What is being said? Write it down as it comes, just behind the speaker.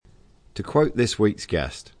To quote this week's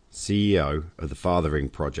guest, CEO of the Fathering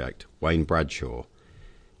Project, Wayne Bradshaw,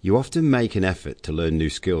 "You often make an effort to learn new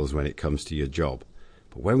skills when it comes to your job,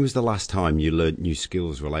 but when was the last time you learnt new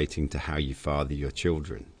skills relating to how you father your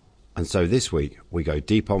children?" And so this week we go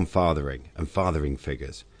deep on fathering and fathering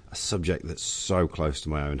figures, a subject that's so close to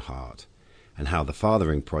my own heart, and how the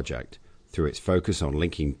Fathering Project, through its focus on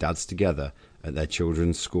linking dads together at their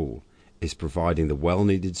children's school, is providing the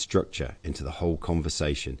well-needed structure into the whole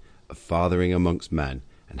conversation of fathering amongst men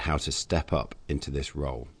and how to step up into this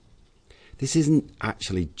role. This isn't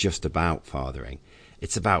actually just about fathering,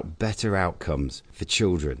 it's about better outcomes for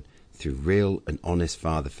children through real and honest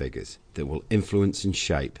father figures that will influence and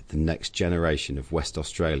shape the next generation of West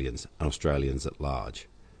Australians and Australians at large.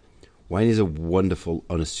 Wayne is a wonderful,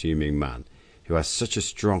 unassuming man who has such a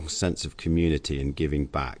strong sense of community and giving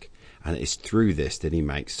back, and it is through this that he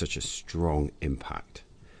makes such a strong impact.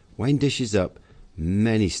 Wayne dishes up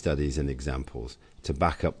many studies and examples to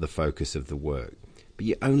back up the focus of the work, but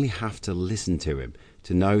you only have to listen to him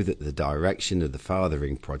to know that the direction of the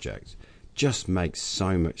Fathering Project just makes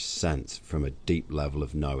so much sense from a deep level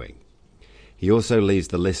of knowing. He also leaves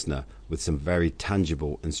the listener with some very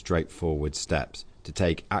tangible and straightforward steps to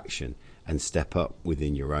take action and step up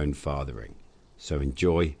within your own fathering. So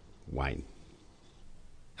enjoy Wayne.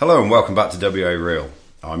 Hello and welcome back to WA Real.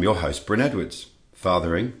 I'm your host, Bryn Edwards.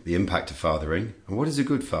 Fathering, the impact of fathering, and what is a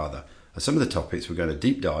good father are some of the topics we're going to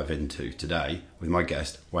deep dive into today with my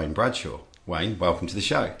guest, Wayne Bradshaw. Wayne, welcome to the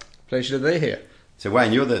show. Pleasure to be here. So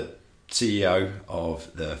Wayne, you're the CEO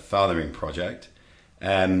of the Fathering Project.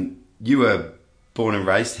 You were born and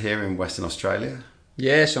raised here in Western Australia?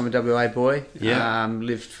 Yes, I'm a WA boy. Yeah.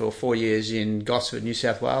 Lived for 4 years in Gosford, New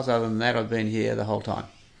South Wales. Other than that, I've been here the whole time.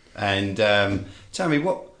 And tell me,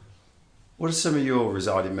 what are some of your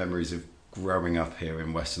residing memories of growing up here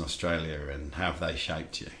in Western Australia, and how have they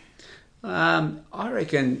shaped you? I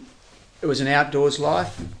reckon it was an outdoors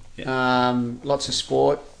life. Yeah. Lots of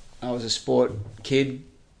sport. I was a sport kid,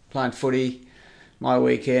 playing footy. My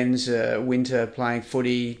weekends, winter playing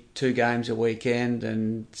footy, 2 games a weekend,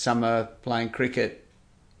 and summer playing cricket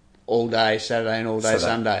all day Saturday and all day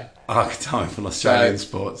Sunday. Archetypal Australian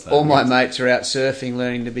sports. All my mates are out surfing,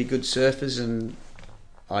 learning to be good surfers, and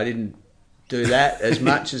I didn't do that as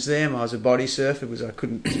much as them. I was a body surfer because I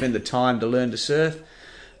couldn't spend the time to learn to surf,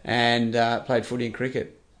 and played footy and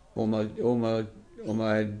cricket all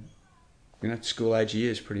my school age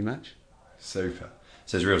years pretty much. Super.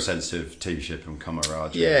 So there's a real sense of teamship and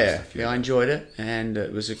camaraderie. Yeah, I enjoyed it, and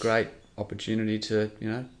it was a great opportunity to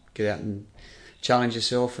get out and challenge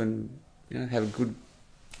yourself and have a good,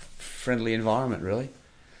 friendly environment. Really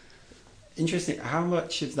interesting. How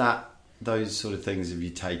much of those sort of things have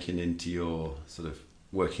you taken into your sort of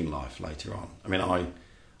working life later on? I mean,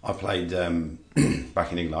 I played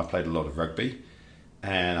back in England. I played a lot of rugby,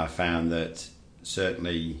 and I found that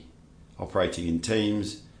certainly operating in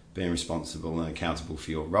teams, being responsible and accountable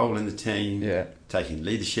for your role in the team, taking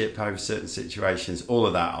leadership over certain situations, all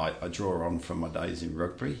of that I draw on from my days in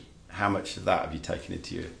rugby. How much of that have you taken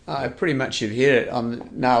into you? Pretty much you've hit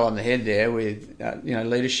it nail on the head there with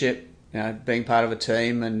leadership, being part of a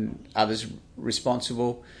team and others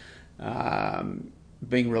responsible,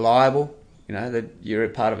 being reliable. That you're a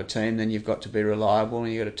part of a team, then you've got to be reliable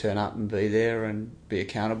and you've got to turn up and be there and be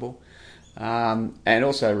accountable. And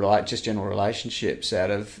also just general relationships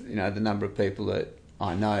out of the number of people that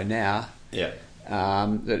I know now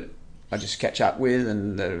that I just catch up with,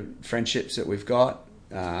 and the friendships that we've got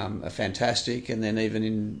are fantastic. And then even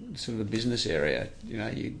in sort of the business area,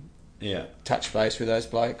 you touch base with those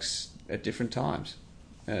blokes at different times,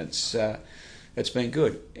 and it's been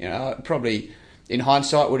good. Probably in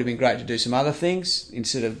hindsight would have been great to do some other things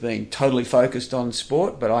instead of being totally focused on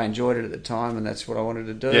sport, but I enjoyed it at the time, and that's what I wanted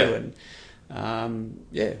to do. And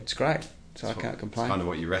it's great. So I can't complain. It's kind of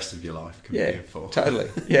what your rest of your life can be for. Totally.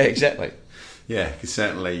 Yeah, exactly. Yeah, because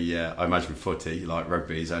certainly I imagine footy, like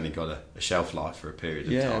rugby, has only got a shelf life for a period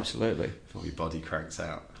of time. Yeah, absolutely. Before your body cranks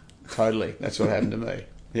out. Totally. That's what happened to me.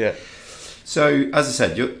 Yeah. So, as I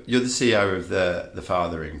said, you're the CEO of the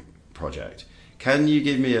Fathering Project. Can you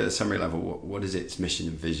give me at a summary level what is its mission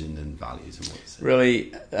and vision and values, and what's it?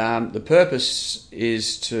 Really, the purpose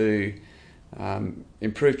is to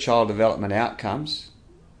improve child development outcomes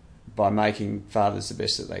by making fathers the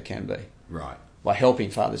best that they can be. Right. By helping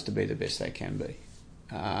fathers to be the best they can be.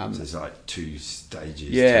 So there's like 2 stages,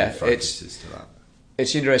 2 focuses to that.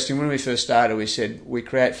 It's interesting. When we first started, we said we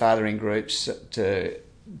create fathering groups to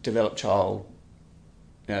develop child,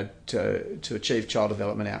 to achieve child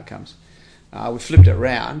development outcomes. We flipped it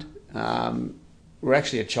around. We're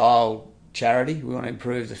actually a child charity. We want to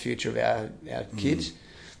improve the future of our kids.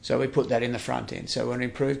 So we put that in the front end. So we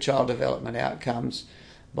improve child development outcomes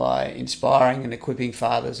by inspiring and equipping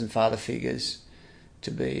fathers and father figures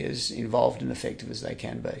to be as involved and effective as they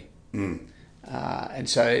can be. And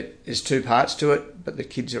so there's two parts to it, but the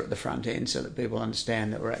kids are at the front end so that people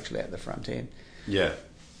understand that we're actually at the front end. Yeah.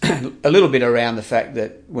 A little bit around the fact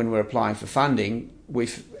that when we're applying for funding,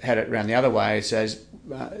 we've had it around the other way,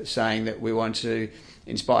 saying that we want to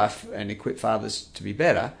inspire and equip fathers to be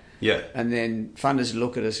better. Yeah. And then funders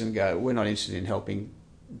look at us and go, we're not interested in helping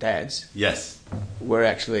dads. Yes. We're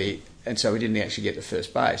actually, and so we didn't actually get to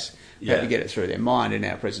first base. We had to get it through their mind in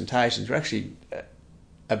our presentations. We're actually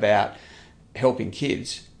about helping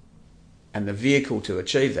kids, and the vehicle to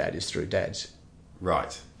achieve that is through dads.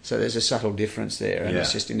 Right. So there's a subtle difference there, and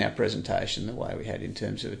it's just in our presentation, the way we had in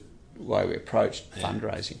terms of the way we approached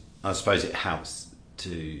fundraising. I suppose it helps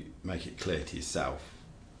to make it clear to yourself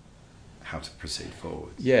how to proceed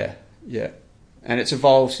forward. Yeah. And it's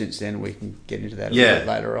evolved since then. We can get into that a little bit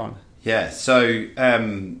later on. Yeah, so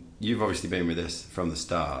you've obviously been with us from the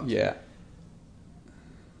start. Yeah.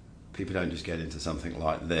 People don't just get into something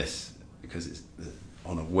like this because it's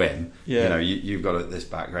on a whim. Yeah. You know, you've got this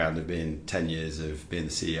background of being 10 years of being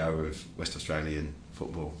the CEO of West Australian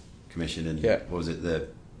Football Commission and what was it, the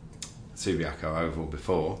Subiaco Oval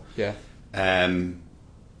before. Yeah.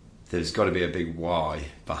 There's got to be a big why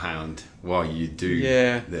behind why you do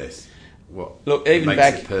this. Look, even makes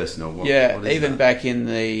back it personal. What even back in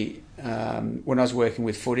the when I was working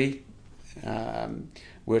with footy,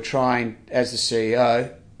 we're trying, as the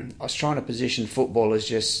CEO, I was trying to position football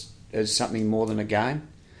as something more than a game.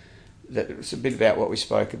 It's a bit about what we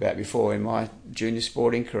spoke about before in my junior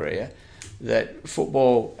sporting career, that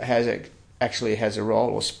football actually has a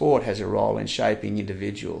role, or sport has a role in shaping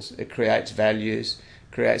individuals. It creates values,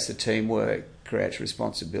 creates the teamwork, creates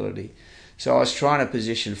responsibility. So I was trying to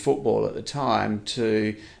position football at the time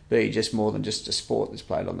to be just more than just a sport that's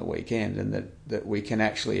played on the weekend, and that we can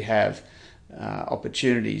actually have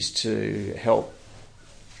opportunities to help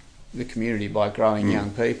the community by growing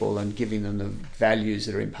young people and giving them the values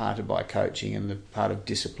that are imparted by coaching and the part of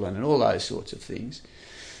discipline and all those sorts of things.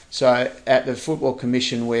 So at the Football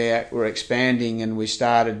Commission, we're expanding, and we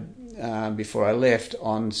started, before I left,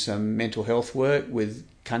 on some mental health work with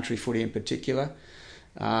country footy in particular.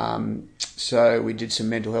 So we did some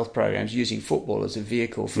mental health programs using football as a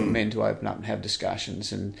vehicle for men to open up and have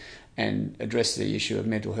discussions and address the issue of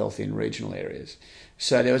mental health in regional areas.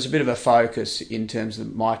 So there was a bit of a focus in terms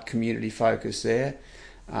of my community focus there.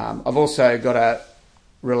 I've also got a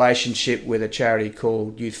relationship with a charity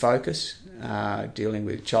called Youth Focus, dealing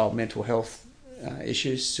with child mental health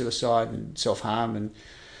issues, suicide and self-harm,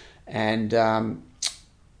 and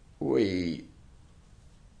we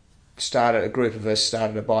a group of us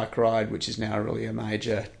started a bike ride, which is now really a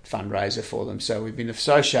major fundraiser for them. So we've been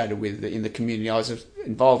associated with in the community. I was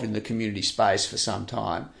involved in the community space for some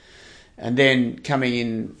time. And then coming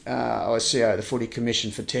in, I was CEO of the Footy Commission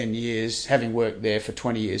for 10 years, having worked there for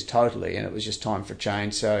 20 years totally, and it was just time for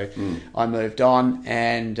change. So I moved on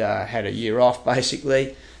and had a year off,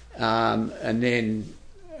 basically, and then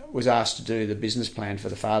was asked to do the business plan for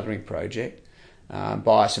the Fathering Project.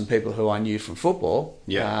 By some people who I knew from football,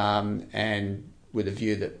 and with a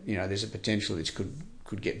view that there's a potential this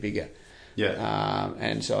could get bigger,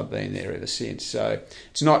 and so I've been there ever since. So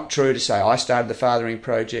it's not true to say I started the Fathering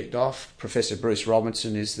Project off. Professor Bruce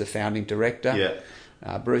Robinson is the founding director.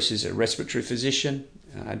 Bruce is a respiratory physician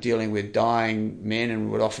dealing with dying men,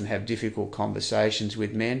 and would often have difficult conversations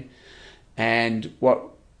with men. And what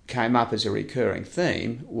came up as a recurring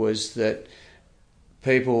theme was that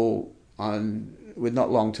people with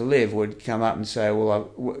not long to live would come up and say,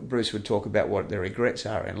 Bruce would talk about what their regrets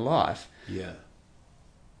are in life.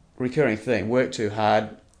 Recurring theme: worked too hard,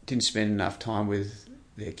 didn't spend enough time with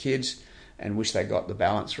their kids, and wish they got the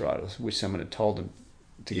balance right, or wish someone had told them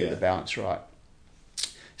to get the balance right.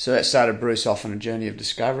 So that started Bruce off on a journey of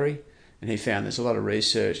discovery, and he found there's a lot of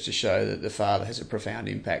research to show that the father has a profound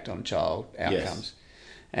impact on child outcomes.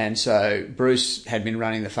 And so Bruce had been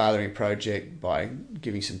running the Fathering Project by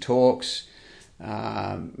giving some talks,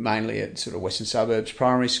 mainly at sort of Western Suburbs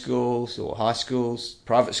primary schools or high schools,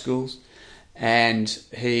 private schools. And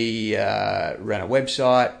he ran a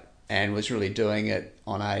website and was really doing it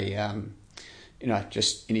on a,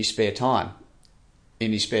 just in his spare time.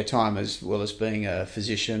 In his spare time, as well as being a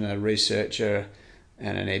physician, a researcher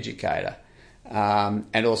and an educator.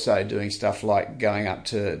 And also doing stuff like going up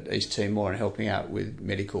to East Timor and helping out with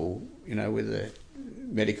medical, with the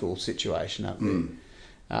medical situation up there.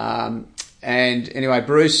 And anyway,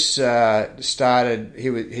 Bruce started.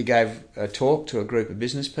 He gave a talk to a group of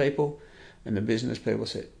business people, and the business people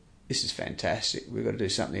said, this is fantastic. We've got to do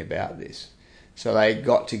something about this. So they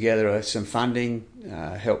got together some funding,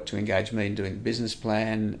 helped to engage me in doing the business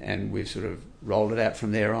plan, and we've sort of rolled it out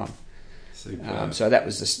from there on. So that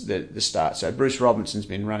was the start. So Bruce Robinson's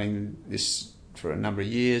been running this for a number of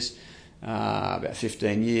years, about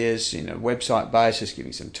 15 years, in a website basis,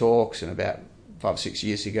 giving some talks, and about 5 or 6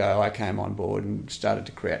 years ago I came on board and started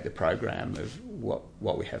to create the program of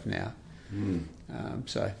what we have now.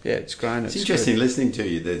 So yeah, it's grown. It's interesting listening to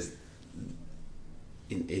you. There's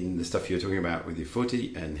in the stuff you're talking about with your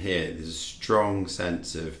footy, and here there's a strong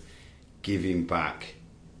sense of giving back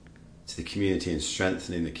to the community and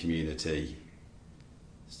strengthening the community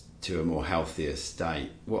to a more healthier state.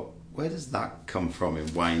 Where does that come from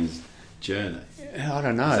in Wayne's journey? I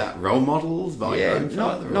don't know. Is that role models by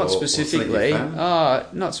grandfather? Not specifically.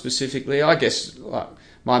 Not specifically. I guess like,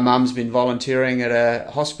 my mum's been volunteering at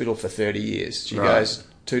a hospital for 30 years. She goes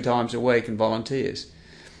 2 times a week and volunteers.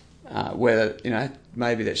 Whether,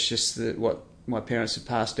 maybe that's just what my parents have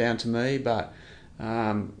passed down to me, but,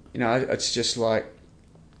 it's just like,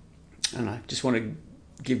 I don't know, just want to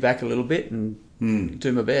give back a little bit and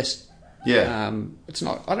do my best. Yeah. It's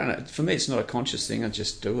not, I don't know, for me it's not a conscious thing, I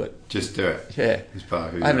just do it. Just do it. Yeah. It's part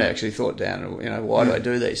of who I haven't actually thought down, why do I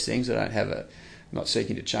do these things? I don't have not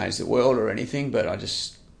seeking to change the world or anything, but I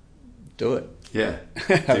just do it. Yeah.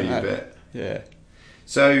 Do your bit. Yeah.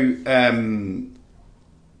 So,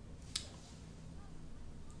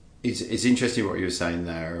 it's interesting what you were saying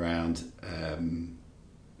there around,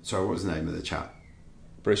 sorry, what was the name of the chap?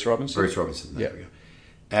 Bruce Robinson. Bruce Robinson, there we go.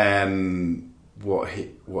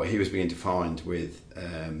 What he was being defined with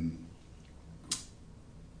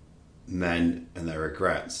men and their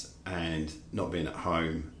regrets and not being at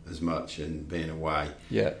home as much and being away.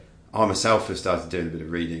 Yeah. I myself have started doing a bit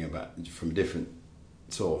of reading from a different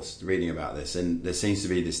source, reading about this, and there seems to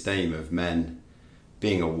be this theme of men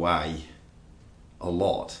being away a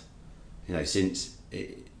lot. Since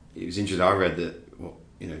it was interesting, I read that,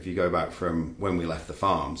 if you go back from when we left the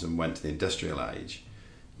farms and went to the industrial age,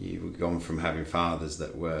 you were gone from having fathers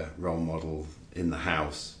that were role models in the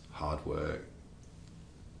house, hard work,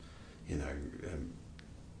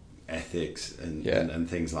 ethics and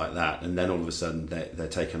things like that, and then all of a sudden they're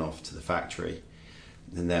taken off to the factory,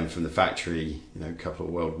 and then from the factory, a couple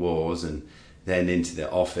of world wars, and then into the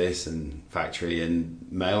office and factory, and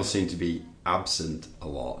males seem to be absent a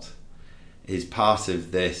lot. Is part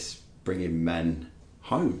of this bringing men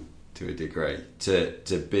home to a degree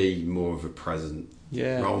to be more of a present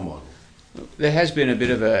role model? There has been a bit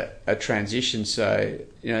of a transition. So,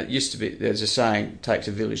 it used to be, there's a saying, it takes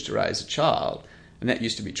a village to raise a child, and that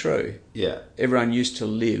used to be true. Yeah. Everyone used to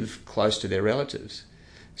live close to their relatives.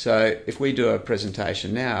 So if we do a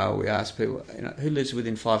presentation now, we ask people, who lives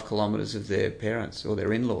within 5 kilometres of their parents or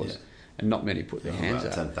their in-laws? Yeah. And not many put their hands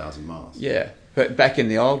up. 10,000 miles. Yeah. But back in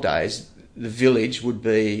the old days, the village would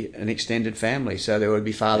be an extended family, so there would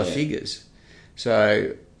be father figures.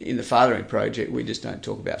 So in the Fathering Project, we just don't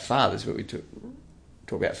talk about fathers, but we talk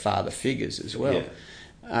about father figures as well.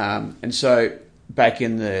 Yeah. And so back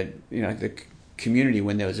in the community,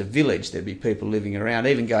 when there was a village, there'd be people living around.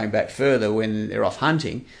 Even going back further, when they're off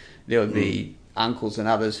hunting, there would be uncles and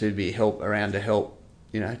others who'd be around to help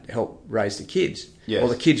raise the kids. Yes. Or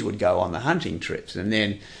the kids would go on the hunting trips, and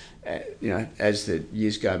then as the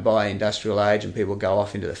years go by, industrial age, and people go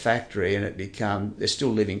off into the factory, and they're still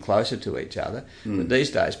living closer to each other. But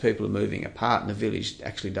these days, people are moving apart, and the village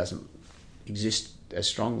actually doesn't exist as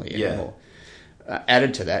strongly anymore.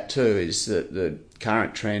 Added to that too is the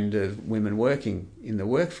current trend of women working in the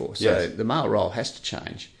workforce. Yes. So the male role has to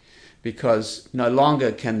change, because no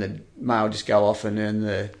longer can the male just go off and earn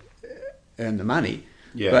the money.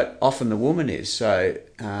 Yeah. But often the woman is. So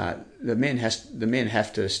the men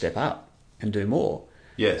have to step up and do more.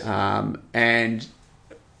 Yes. And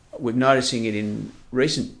we're noticing it in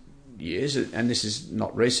recent years, and this is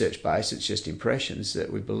not research based, it's just impressions,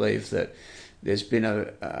 that we believe that there's been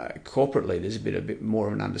corporately there's been a bit more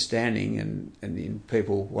of an understanding and in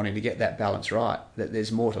people wanting to get that balance right, that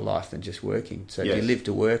there's more to life than just working. So if you live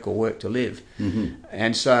to work or work to live. Mm-hmm.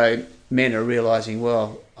 And so men are realising,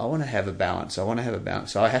 well, I want to have a balance. So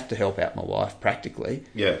I have to help out my wife practically,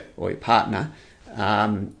 or your partner.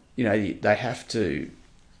 They have to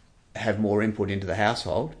have more input into the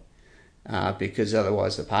household, because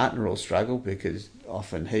otherwise the partner will struggle, because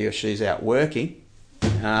often he or she's out working.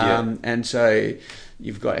 And so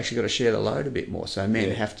you've actually got to share the load a bit more. So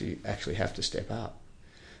men have to step up.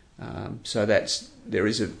 So there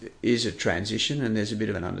is a transition, and there's a bit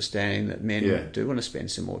of an understanding that men do want to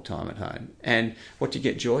spend some more time at home. And what do you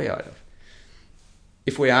get joy out of?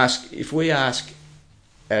 If we ask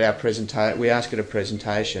at our we ask at our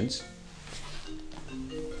presentations.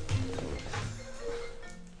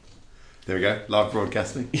 There we go, live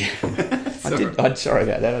broadcasting. Sorry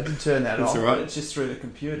about that. I did turn that off. All right. It's just through the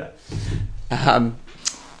computer.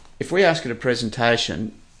 If we ask at a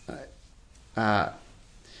presentation, I'll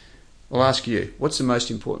ask you, what's the most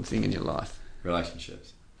important thing in your life?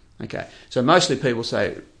 Relationships. Okay, so mostly people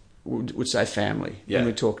would say family when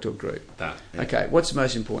we talk to a group. Yeah. Okay, what's the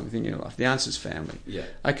most important thing in your life? The answer's family. Yeah.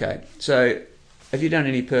 Okay, so have you done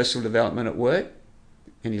any personal development at work?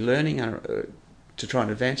 Any learning to try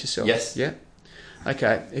and advance yourself? Yes. Yeah.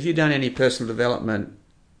 Okay, have you done any personal development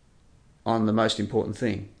on the most important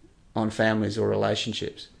thing, on families or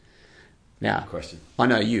relationships? Now, question. I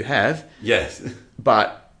know you have. Yes.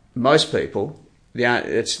 But most people,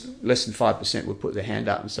 it's less than 5% would put their hand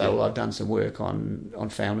up and say, well, I've done some work on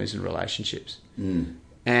families and relationships.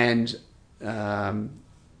 And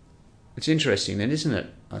it's interesting then, isn't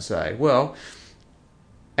it? I say, well,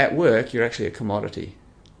 at work, you're actually a commodity.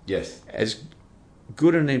 Yes. As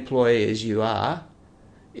good an employee as you are,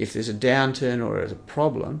 if there's a downturn or a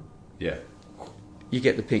problem, you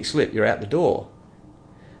get the pink slip, you're out the door.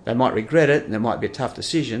 They might regret it and it might be a tough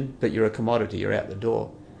decision, but you're a commodity, you're out the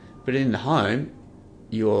door. But in the home,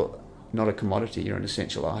 you're not a commodity, you're an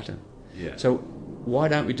essential item. Yeah. So why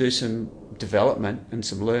don't we do some development and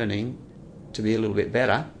some learning to be a little bit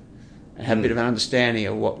better and have a bit of an understanding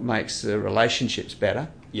of what makes the relationships better?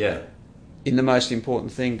 Yeah. In the most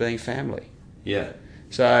important thing being family. Yeah.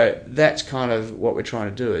 So that's kind of what we're trying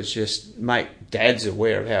to do, is just make dads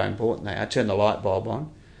aware of how important they are, turn the light bulb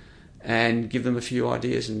on and give them a few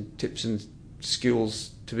ideas and tips and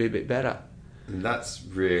skills to be a bit better. And that's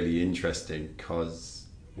really interesting, because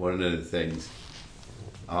one of the things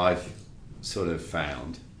I've sort of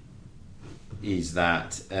found is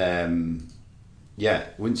that,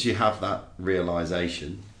 once you have that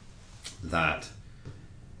realisation that,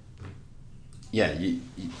 you're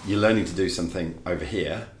learning to do something over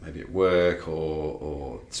here, maybe at work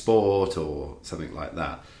or sport or something like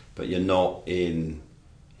that, but you're not in,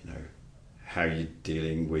 how you're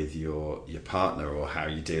dealing with your partner or how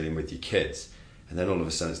you're dealing with your kids. And then all of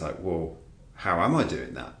a sudden it's like, well, how am I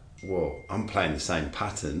doing that? Well, I'm playing the same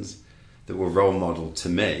patterns that were role modeled to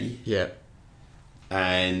me. Yeah.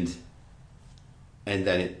 And then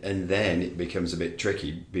it becomes a bit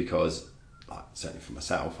tricky, because certainly for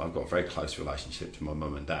myself, I've got a very close relationship to my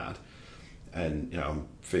mum and dad, and I'm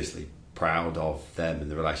fiercely proud of them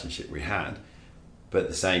and the relationship we had. But at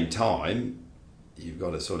the same time, you've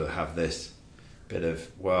got to sort of have this bit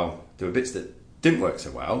of, well, there were bits that didn't work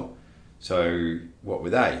so well, so what were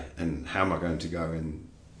they, and how am I going to go and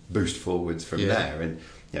boost forwards from there? And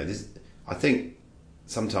I think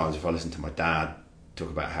sometimes if I listen to my dad talk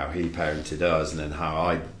about how he parented us and then how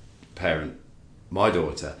I parent my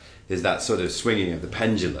daughter, there's that sort of swinging of the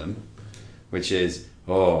pendulum, which is,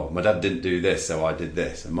 oh, my dad didn't do this, so I did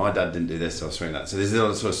this, and my dad didn't do this, so I swing that. So there's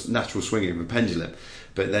a sort of natural swinging of a pendulum.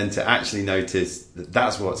 But then to actually notice that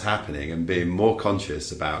that's what's happening and being more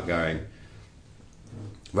conscious about going,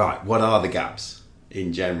 right, what are the gaps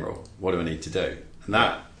in general? What do I need to do? And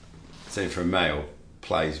that, certainly for a male,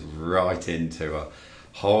 plays right into a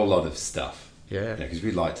whole lot of stuff. Yeah. Because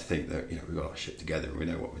we like to think that, we've got our shit together and we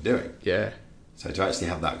know what we're doing. Yeah. So to actually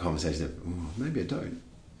have that conversation of, maybe I don't.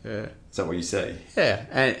 Yeah. Is that what you say? Yeah.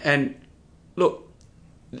 And look,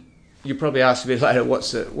 you probably asked a bit later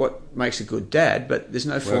what makes a good dad, but there's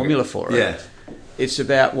no formula for it. Yeah. It's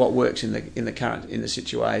about what works in the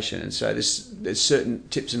situation, and so there's certain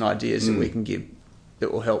tips and ideas that we can give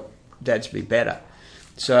that will help dads be better.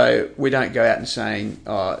 So we don't go out and saying,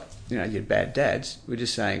 you're bad dads. We're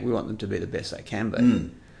just saying we want them to be the best they can be.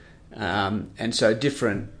 And so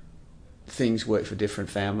different things work for different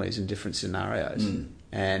families and different scenarios,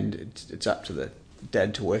 and it's up to the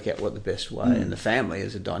dad to work out what the best way, and the family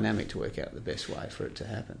as a dynamic to work out the best way for it to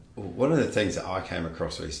happen. Well, one of the things that I came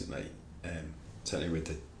across recently, certainly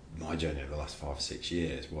with my journey over the last 5 or 6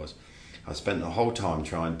 years, was I spent the whole time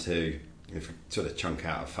trying to, if we sort of chunk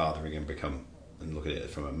out of fathering and look at it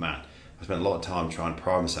from a man, I spent a lot of time trying to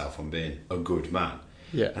pride myself on being a good man.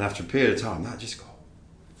 Yeah. And after a period of time, that just got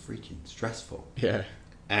freaking stressful. Yeah.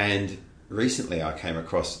 And recently I came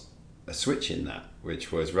across a switch in that,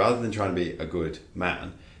 which was, rather than trying to be a good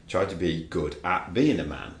man, try to be good at being a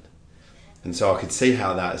man. And so I could see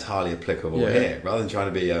how that is highly applicable here. Rather than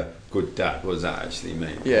trying to be a good dad, what does that actually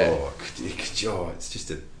mean? Yeah. It's just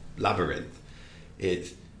a labyrinth.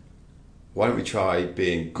 Why don't we try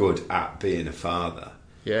being good at being a father?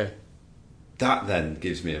 Yeah. That then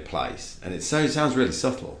gives me a place. And it sounds really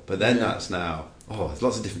subtle, but then that's now, there's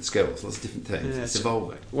lots of different skills, lots of different things. Yeah, it's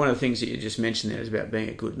evolving. One of the things that you just mentioned there is about being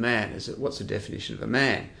a good man. Is that what's the definition of a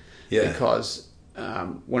man? Yeah. Because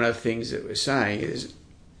one of the things that we're saying is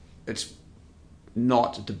it's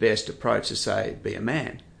not the best approach to say be a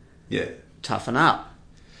man. Yeah. Toughen up.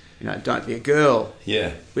 Don't be a girl.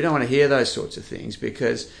 Yeah. We don't want to hear those sorts of things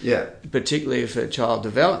because, particularly for child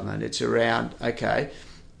development, it's around, okay,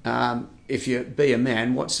 if you be a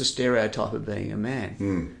man, what's the stereotype of being a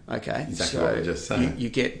man? Okay, exactly so what we just said. You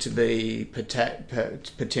get to be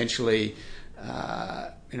potentially,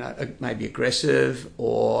 maybe aggressive,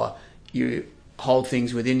 or you hold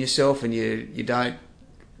things within yourself and you don't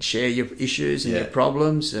share your issues and your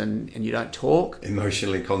problems, and you don't talk.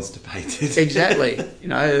 Emotionally constipated. Exactly.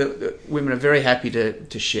 Women are very happy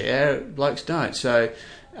to share. Blokes don't. So,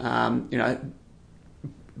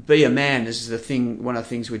 be a man is the thing. One of the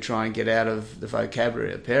things we try and get out of the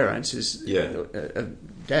vocabulary of parents is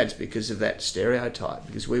dads, because of that stereotype.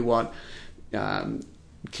 Because we want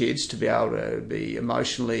kids to be able to be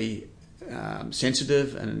emotionally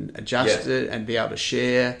sensitive and adjusted and be able to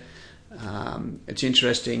share. It's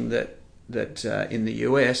interesting that in the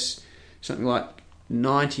US, something like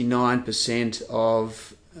 99%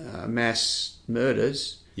 of mass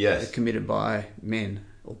murders are committed by men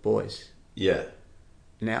or boys. Yeah.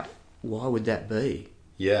 Now, why would that be?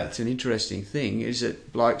 Yeah. It's an interesting thing, is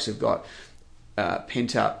that blokes have got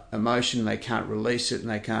pent-up emotion, they can't release it and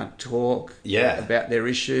they can't talk about their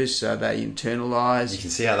issues, so they internalise. You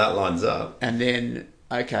can see how that lines up. And then,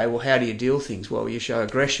 okay, well, how do you deal things? Well, you show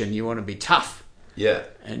aggression, you want to be tough. Yeah.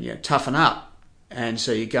 And you toughen up. And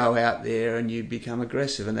so you go out there and you become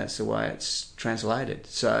aggressive, and that's the way it's translated.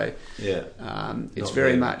 So it's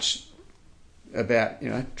very much about,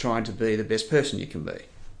 trying to be the best person you can be.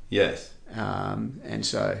 Yes. And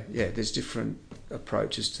so, there's different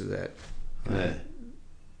approaches to that.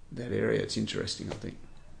 That area. It's interesting, I think.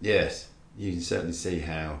 Yes. You can certainly see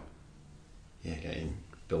how, getting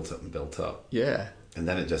built up. Yeah. And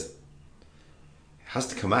then it just has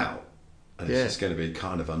to come out. And it's just going to be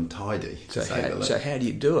kind of untidy. So how do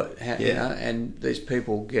you do it? And these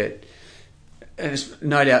people get... And it's,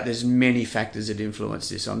 no doubt there's many factors that influence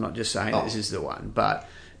this. I'm not just saying this is the one. But,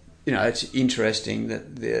 it's interesting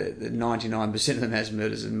that the 99% of the mass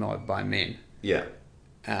murders are by men. Yeah.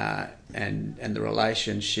 And the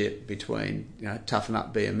relationship between, toughen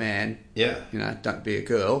up, be a man. Yeah. Don't be a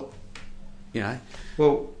girl.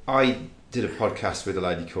 Well, I did a podcast with a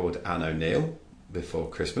lady called Anne O'Neill before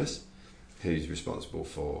Christmas, who's responsible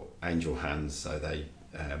for Angel Hands. So they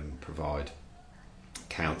provide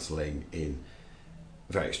counselling in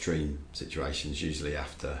very extreme situations, usually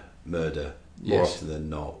after murder, more often than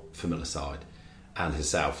not familicide. Anne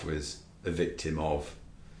herself was a victim of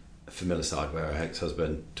familicide, where her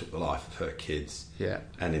ex-husband took the life of her kids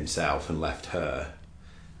and himself and left her.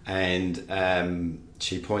 And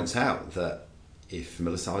she points out that if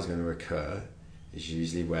familicide is going to occur, it's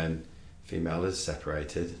usually when female is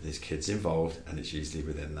separated, there's kids involved, and it's usually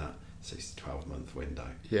within that 6 to 12 month window.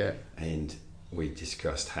 Yeah. And we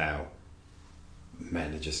discussed how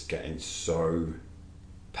men are just getting so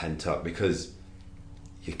pent up, because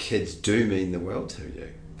your kids do mean the world to you.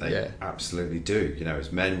 They absolutely do.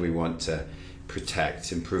 As men, we want to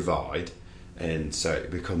protect and provide, and so it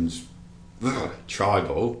becomes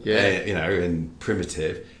tribal, and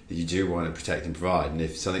primitive, that you do want to protect and provide. And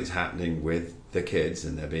if something's happening with the kids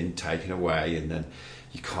and they're being taken away and then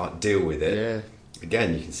you can't deal with it,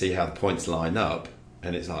 again, you can see how the points line up,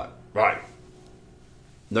 and it's like, right,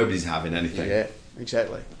 nobody's having anything. Yeah,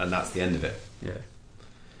 exactly. And that's the end of it. Yeah.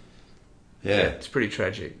 Yeah. It's pretty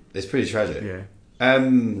tragic. It's pretty tragic. Yeah.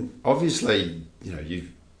 Obviously, you've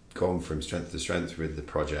gone from strength to strength with the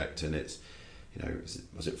project, and it's,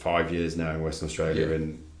 was it 5 years now in Western Australia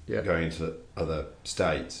and going into other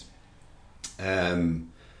states?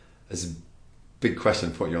 There's a big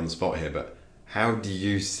question putting you on the spot here, but how do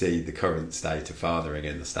you see the current state of fathering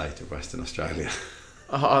in the state of Western Australia?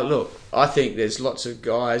 Look, I think there's lots of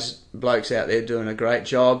blokes out there doing a great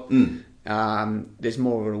job. There's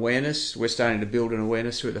more of an awareness. We're starting to build an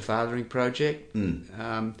awareness through the Fathering Project.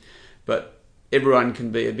 But everyone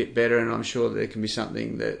can be a bit better, and I'm sure there can be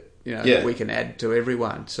something that that we can add to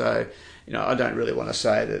everyone. So, I don't really want to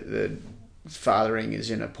say that the fathering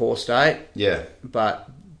is in a poor state. Yeah. But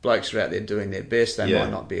blokes are out there doing their best. They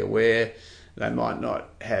might not be aware. They might not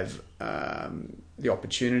have the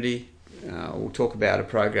opportunity. We'll talk about a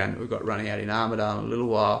program that we've got running out in Armidale in a little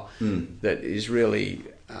while that is really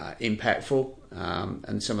impactful,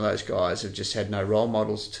 and some of those guys have just had no role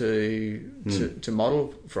models to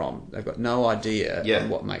model from. They've got no idea on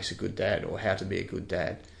what makes a good dad or how to be a good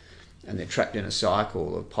dad, and they're trapped in a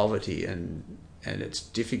cycle of poverty and and it's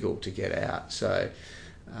difficult to get out. So,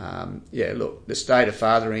 look, the state of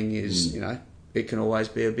fathering is, it can always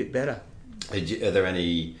be a bit better. Are there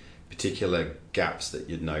any particular gaps that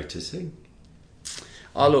you're noticing?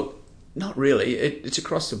 Oh, look, not really. It's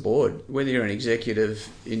across the board. Whether you're an executive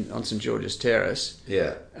on St George's Terrace,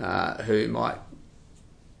 who might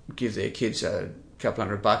give their kids a couple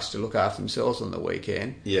 $100 to look after themselves on the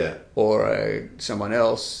weekend, or someone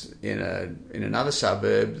else in another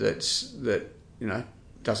suburb that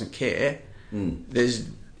doesn't care. There's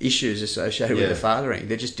issues associated with the fathering.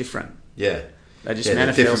 They're just different. Yeah, they just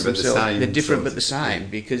manifest themselves. They're different but the same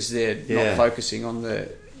because they're not focusing on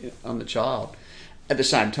the child. At the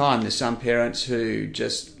same time, there's some parents who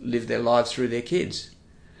just live their lives through their kids.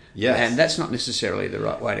 Yes. And that's not necessarily the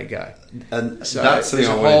right way to go. And so that's something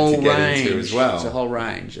I wanted to get into as well. It's a whole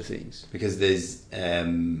range of things. Because there's,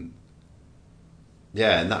 and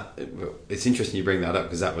it's interesting you bring that up,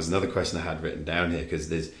 because that was another question I had written down here, because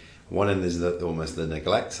there's almost the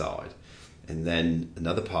neglect side, and then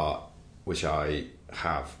another part which I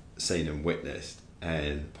have seen and witnessed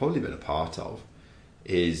and probably been a part of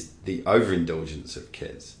is the overindulgence of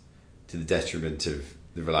kids to the detriment of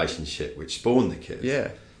the relationship which spawned the kids. Yeah.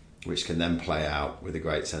 Which can then play out with a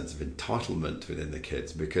great sense of entitlement within the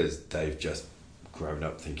kids, because they've just grown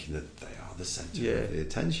up thinking that they are the centre of the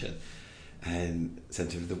attention and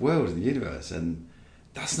centre of the world and the universe, and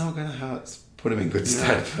that's not going to put them in good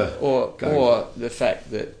stead. Or the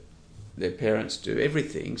fact that their parents do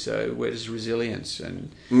everything, so where does resilience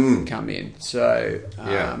come in? So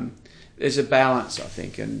there's a balance, I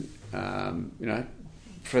think, and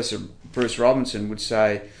Professor Bruce Robinson would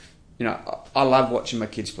say, I love watching my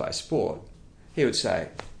kids play sport. He would say,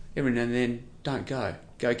 every now and then, don't go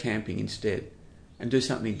camping instead, and do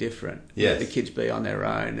something different. Yes. Let the kids be on their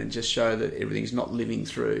own, and just show that everything's not living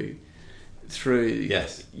through.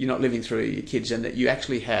 You're not living through your kids, and that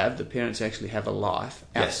the parents actually have a life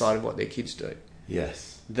outside of what their kids do.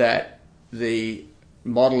 Yes. That the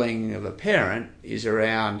modelling of a parent is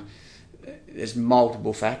around. There's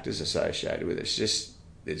multiple factors associated with it.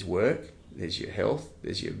 There's work. There's your health,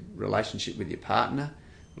 there's your relationship with your partner,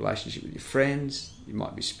 relationship with your friends, you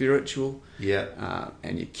might be spiritual.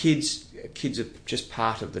 And your kids are just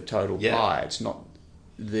part of the total pie. It's not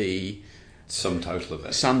the sum total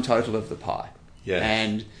of the pie. Yeah.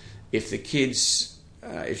 And if the kids,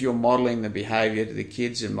 if you're modelling the behaviour to the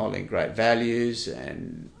kids and modelling great values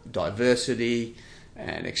and diversity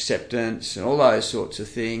and acceptance and all those sorts of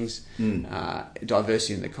things,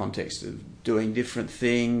 diversity in the context of doing different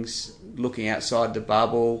things, looking outside the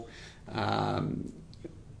bubble,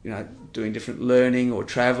 doing different learning or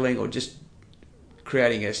travelling or just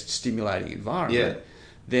creating a stimulating environment,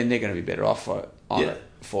 then they're going to be better off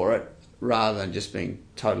for it rather than just being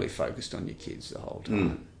totally focused on your kids the whole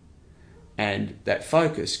time. And that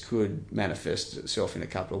focus could manifest itself in a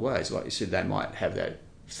couple of ways. Like you said, they might have that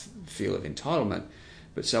feel of entitlement,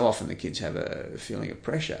 but so often the kids have a feeling of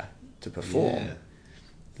pressure to perform.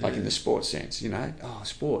 Like in the sports sense,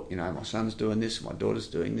 sport, my son's doing this, my daughter's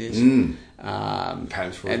doing this.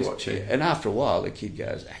 Parents were watching. And after a while, the kid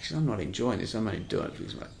goes, actually, I'm not enjoying this, I'm only doing it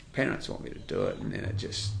because my parents want me to do it, and then it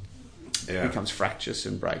just becomes fractious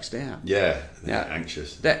and breaks down. Yeah, now,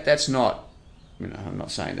 anxious. That's not, I'm not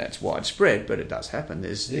saying that's widespread, but it does happen.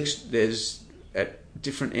 There's at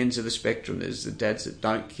different ends of the spectrum, there's the dads that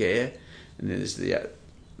don't care, and then there's the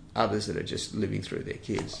others that are just living through their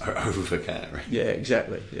kids. Over caring. Yeah,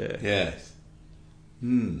 exactly. Yeah. Yes.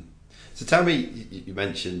 So tell me, you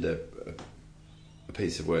mentioned a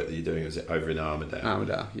piece of work that you're doing. Was it over in Armidale?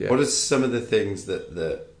 Armidale, yeah. What are some of the things that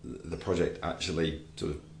the project actually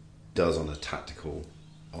sort of does on a tactical,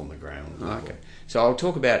 on the ground level? Okay. So I'll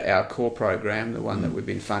talk about our core program, the one that we've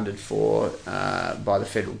been funded for by the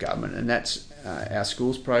federal government, and that's our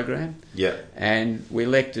schools program. Yeah. And we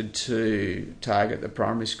elected to target the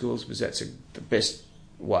primary schools because that's the best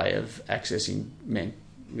way of accessing men.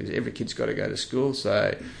 Because every kid's got to go to school,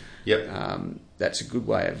 so that's a good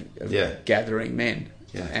way of gathering men.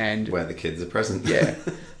 Yeah. And where the kids are present. Yeah.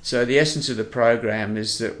 So the essence of the program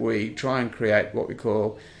is that we try and create what we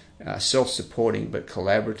call self-supporting but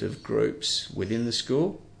collaborative groups within the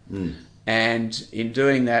school. And in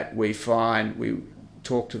doing that, we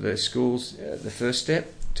talk to the schools, the first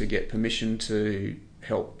step, to get permission to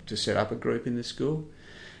help to set up a group in the school.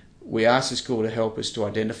 We ask the school to help us to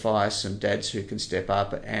identify some dads who can step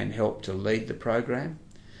up and help to lead the program.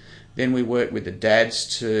 Then we work with the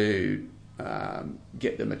dads to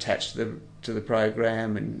get them attached to the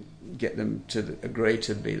program and get them to agree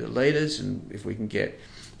to be the leaders. And if we can get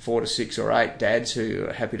 4 to 6 or 8 dads who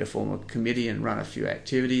are happy to form a committee and run a few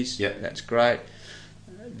activities, that's great.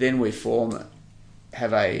 Then we form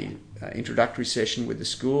have a introductory session with the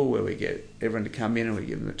school where we get everyone to come in and we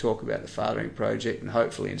give them a talk about the fathering project and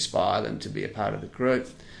hopefully inspire them to be a part of the group.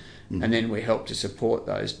 Mm-hmm. And then we help to support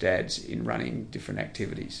those dads in running different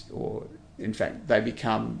activities, or in fact they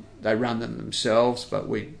run them themselves, but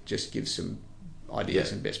we just give some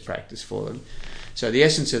ideas and best practice for them. So the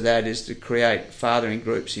essence of that is to create fathering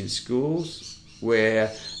groups in schools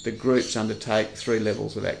where the groups undertake 3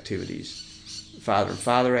 levels of activities: father and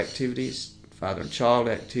father activities, father and child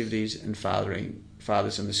activities, and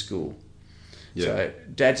fathers in the school. Yeah. So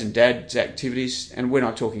dads and dads activities, and we're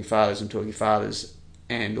not talking fathers, I'm talking fathers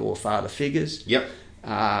and or father figures. Yep.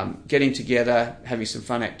 Getting together, having some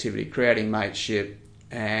fun activity, creating mateship,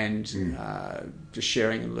 and just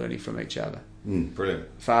sharing and learning from each other. Brilliant.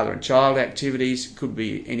 Father and child activities could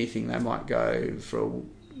be anything. They might go for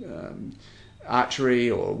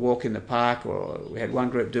archery or walk in the park, or we had one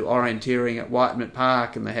group do orienteering at Whiteman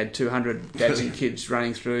Park, and they had 200 dads and kids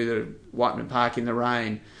running through the Whiteman Park in the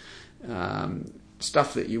rain.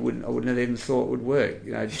 Stuff that I wouldn't have even thought would work.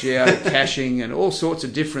 Geocaching and all sorts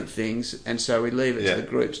of different things. And so we leave it to the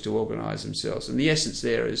groups to organise themselves. And the essence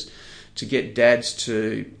there is to get dads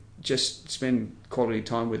to just spend quality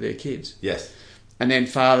time with their kids. Yes. And then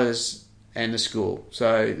fathers and the school.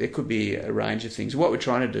 So there could be a range of things. What we're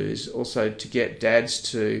trying to do is also to get dads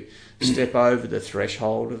to step over the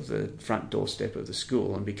threshold of the front doorstep of the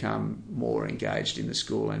school and become more engaged in the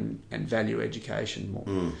school and value education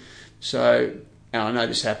more. So, and I know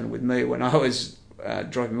this happened with me when I was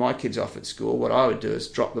dropping my kids off at school. What I would do is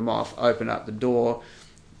drop them off, open up the door,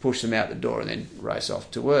 push them out the door, and then race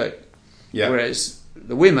off to work. Yeah. Whereas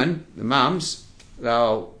the women, the mums,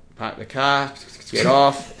 they'll park the car, get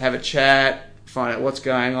off, have a chat, find out what's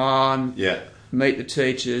going on, meet the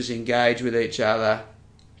teachers, engage with each other.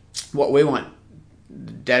 What we want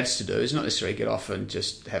dads to do is not necessarily get off and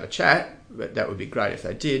just have a chat, but that would be great if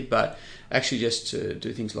they did, but actually just to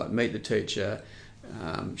do things like meet the teacher,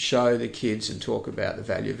 show the kids and talk about the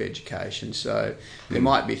value of education. So there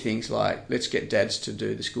might be things like, let's get dads to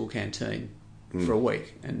do the school canteen for a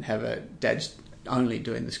week and have a dads only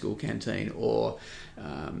doing the school canteen, or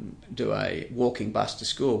do a walking bus to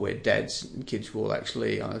school where dads and kids will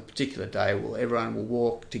actually, on a particular day, everyone will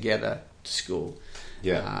walk together to school.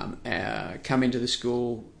 Come into the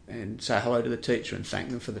school and say hello to the teacher and thank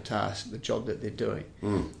them for the task, the job that they're doing,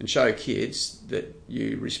 and show kids that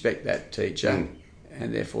you respect that teacher,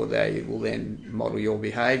 and therefore they will then model your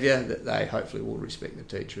behaviour, that they hopefully will respect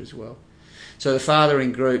the teacher as well. So the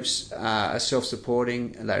fathering groups are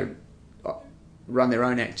self-supporting, and they run their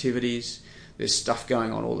own activities. There's stuff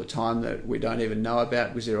going on all the time that we don't even know about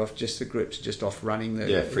because they're off, just the groups are just off running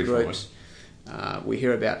the groups. We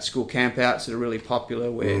hear about school campouts that are really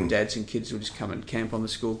popular, where dads and kids will just come and camp on the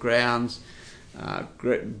school grounds,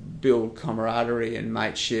 build camaraderie and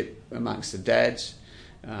mateship amongst the dads,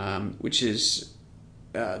 which is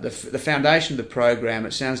the foundation of the program.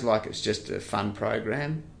 It sounds like it's just a fun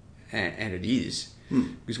program, and it is,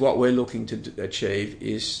 because what we're looking to achieve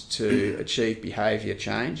is to achieve behaviour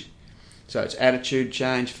change. So it's attitude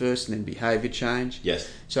change first and then behaviour change. Yes.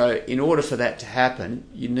 So in order for that to happen,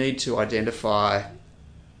 you need to identify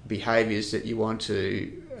behaviours that you want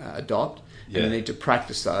to adopt, and you need to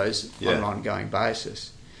practice those on an ongoing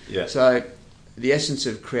basis. Yeah. So the essence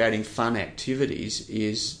of creating fun activities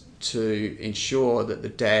is to ensure that the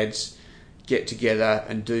dads get together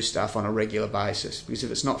and do stuff on a regular basis, because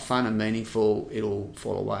if it's not fun and meaningful, it'll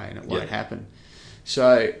fall away and it won't happen.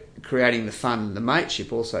 So creating the fun and the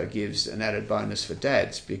mateship also gives an added bonus for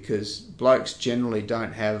dads, because blokes generally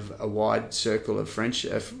don't have a wide circle of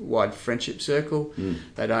friendship, a wide friendship circle.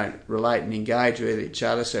 They don't relate and engage with each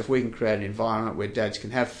other. So if we can create an environment where dads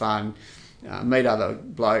can have fun, meet other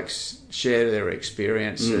blokes, share their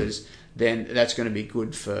experiences, then that's going to be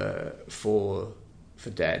good for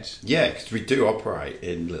dads. Yeah, because we do operate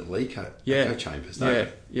in little echo chambers, don't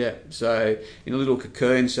we? Yeah. So in a little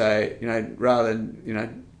cocoon, so, rather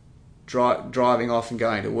than, driving off and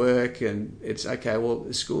going to work, and it's okay, well,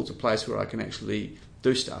 the school's a place where I can actually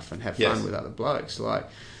do stuff and have fun with other blokes. Like,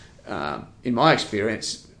 in my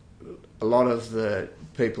experience, a lot of the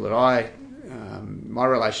people that my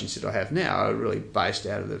relationships I have now are really based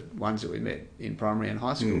out of the ones that we met in primary and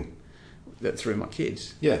high school. That through my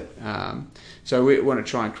kids. Yeah. So we want to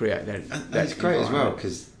try and create that. And that's great as well,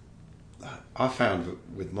 because I found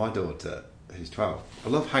with my daughter, who's 12, I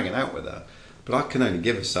love hanging out with her, but I can only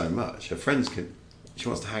give her so much. Her friends she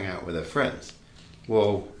wants to hang out with her friends.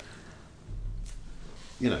 Well,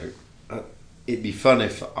 it'd be fun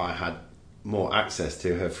if I had more access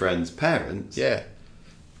to her friends' parents. Yeah.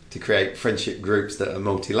 To create friendship groups that are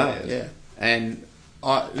multi-layered. Yeah. And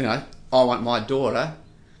I want my daughter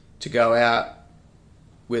to go out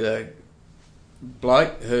with a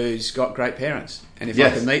bloke who's got great parents, and if I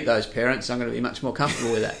can meet those parents, I'm going to be much more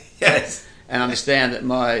comfortable with that. Yes, and understand that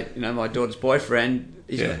my daughter's boyfriend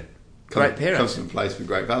is great parents, comes from a place with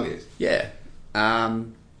great values. Yeah.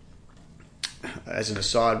 As an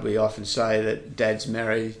aside, we often say that daughters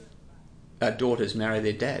marry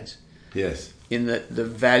their dads. Yes. In that the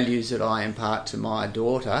values that I impart to my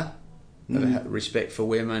daughter, respect for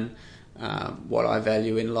women, what I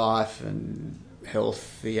value in life, and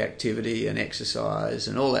healthy activity and exercise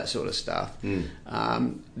and all that sort of stuff,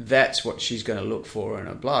 that's what she's going to look for in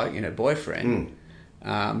a bloke, in a boyfriend.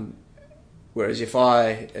 Whereas if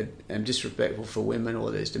I am disrespectful for women,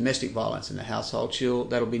 or there's domestic violence in the household,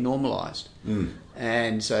 that'll be normalised.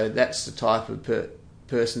 And so that's the type of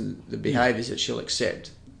person, the behaviours that she'll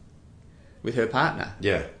accept with her partner.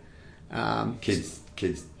 Yeah. Kids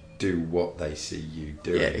do what they see you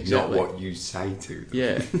do, not what you say to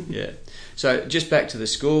them. Yeah. So just back to the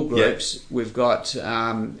school groups, we've got,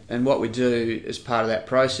 and what we do as part of that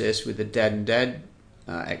process with the dad and dad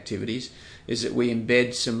activities is that we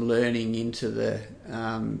embed some learning into the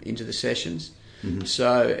sessions.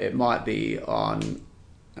 So it might be on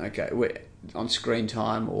screen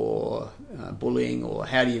time, or bullying, or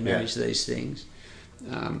how do you manage these things.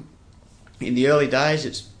 In the early days,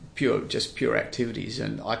 it's pure activities,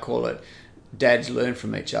 and I call it dads learn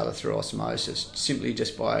from each other through osmosis, simply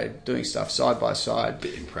just by doing stuff side by side,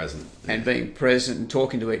 being present and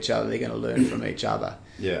talking to each other. They're going to learn from each other.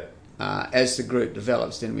 As the group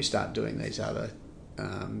develops, then we start doing these other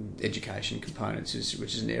education components,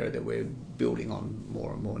 which is an area that we're building on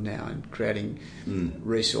more and more now, and creating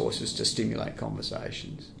resources to stimulate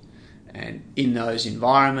conversations. And in those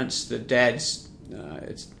environments, the dads,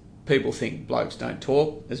 people think blokes don't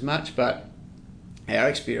talk as much, but our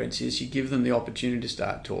experience is you give them the opportunity to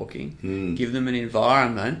start talking, give them an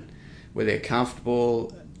environment where they're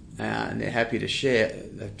comfortable and they're happy to share.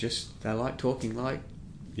 They like talking like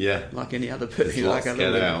any other person. Like get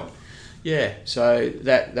out. Yeah, so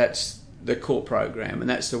that's the core program, and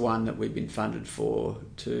that's the one that we've been funded for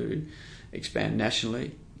to expand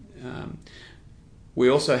nationally. We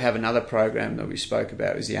also have another program that we spoke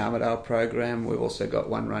about, is the Armidale program. We've also got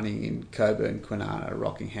one running in Coburn, Kwinana,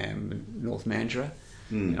 Rockingham, and North Mandurah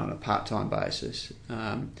on a part-time basis.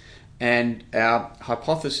 And our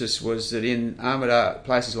hypothesis was that in Armidale,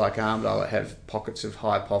 places like Armidale that have pockets of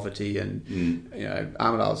high poverty, and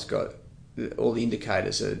Armidale's got all the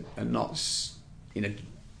indicators are not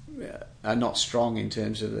strong in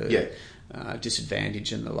terms of the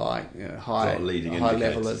disadvantage and the like, high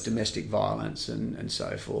level of domestic violence and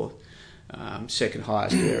so forth. Second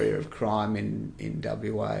highest area of crime in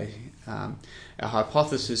WA. Our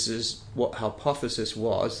hypothesis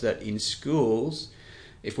was that in schools,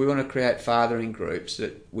 if we want to create fathering groups,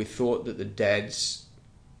 that we thought that the dads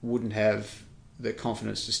wouldn't have the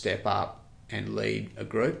confidence to step up and lead a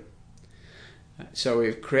group. So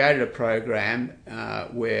we've created a program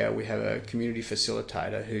where we have a community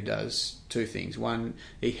facilitator who does two things. One,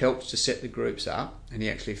 he helps to set the groups up, and he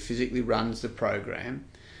actually physically runs the program,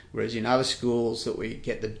 whereas in other schools that we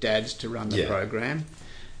get the dads to run the program.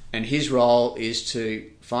 And his role is to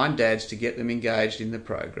find dads, to get them engaged in the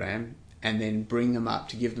program, and then bring them up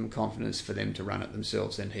to give them confidence for them to run it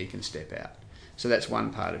themselves, then he can step out. So that's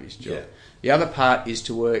one part of his job. Yeah. The other part is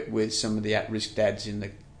to work with some of the at-risk dads in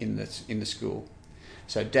the school.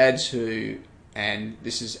 So dads who, and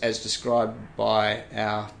this is as described by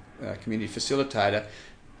our community facilitator,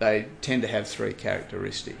 they tend to have three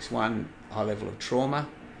characteristics. One, high level of trauma,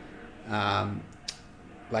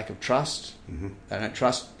 lack of trust. They don't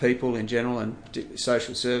trust people in general, and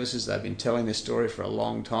social services. They've been telling this story for a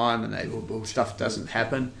long time, and stuff doesn't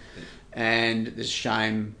happen, and there's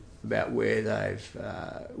shame about where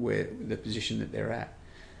where the position that they're at,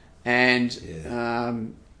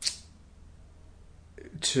 and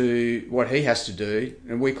to what he has to do,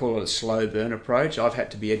 and we call it a slow burn approach. I've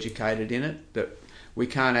had to be educated in it, that we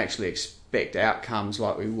can't actually expect outcomes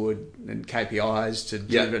like we would in KPIs to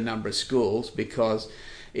deliver a number of schools, because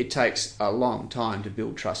it takes a long time to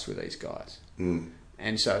build trust with these guys.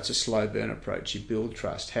 And so it's a slow burn approach. You build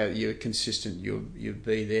trust, how you're consistent, you'll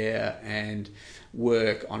be there and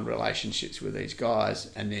work on relationships with these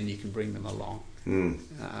guys, and then you can bring them along.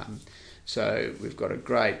 So we've got a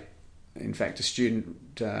great, in fact, a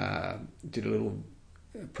student did a little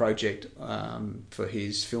project for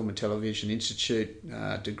his Film and Television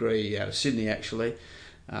Institute degree out of Sydney, actually.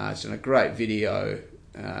 It's in a great video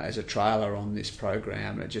as a trailer on this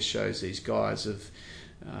program. It just shows these guys of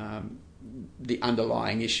the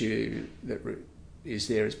underlying issue that is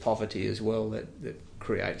there is poverty as well that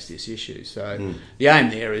creates this issue. So the aim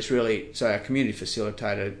there is really, so our community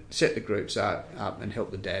facilitator set the groups up and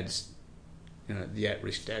help the dads, the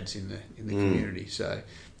at-risk dads in the community. So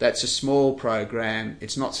that's a small program.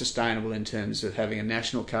 It's not sustainable in terms of having a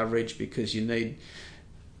national coverage because you need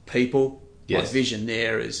people. Yes. My vision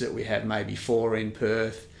there is that we have maybe 4 in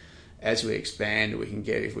Perth. As we expand, if we can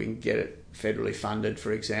get it federally funded,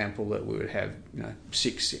 for example, that we would have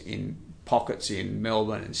 6 in pockets in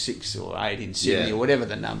Melbourne and 6 or 8 in Sydney, or whatever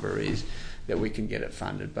the number is, that we can get it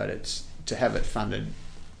funded. But it's to have it funded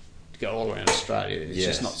to go all around Australia, it's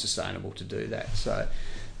just not sustainable to do that. So,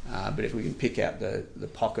 but if we can pick out the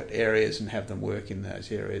pocket areas and have them work in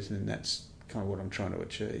those areas, then that's kind of what I'm trying to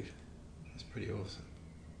achieve. That's pretty awesome.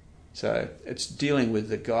 So it's dealing with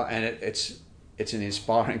the guy, and it's an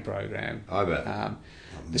inspiring program. I bet.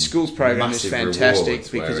 The schools program is fantastic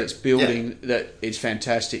because it's building It's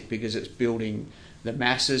fantastic because it's building the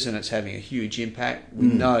masses and it's having a huge impact. We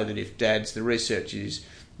know that if dads, the research is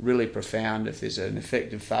really profound. If there's an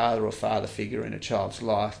effective father or father figure in a child's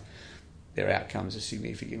life, their outcomes are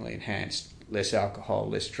significantly enhanced. Less alcohol,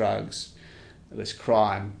 less drugs, less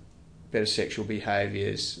crime, better sexual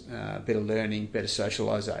behaviours, better learning, better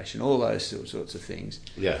socialisation, all those sorts of things.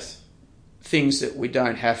 Yes. Things that we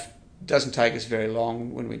doesn't take us very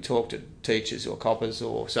long when we talk to teachers or coppers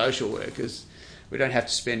or social workers. We don't have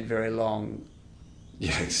to spend very long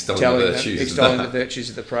extolling the virtues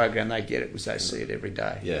of the program. They get it because they see it every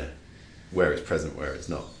day. Yeah, where it's present, where it's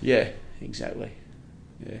not. Yeah, exactly.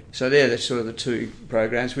 Yeah. So they're the sort of the 2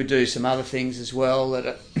 programs. We do some other things as well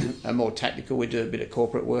that are more tactical. We do a bit of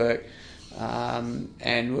corporate work,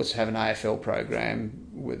 and we also have an AFL program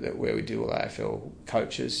where we deal with AFL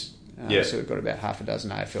coaches. So we've got about half a dozen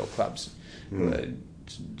AFL clubs who are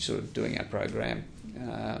sort of doing our program.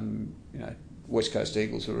 West Coast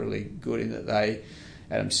Eagles were really good in that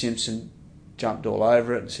Adam Simpson jumped all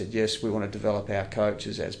over it and said, yes, we want to develop our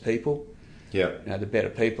coaches as people. Yeah. The better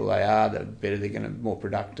people they are, the better they're going to be more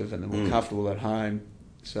productive and the more comfortable at home.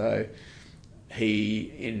 So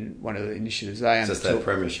he, in one of the initiatives they undertook... Just their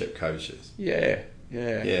premiership coaches. Yeah.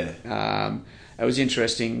 It was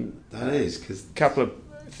interesting. That is, because...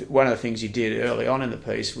 One of the things he did early on in the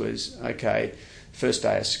piece was, first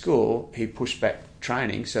day of school, he pushed back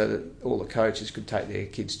training so that all the coaches could take their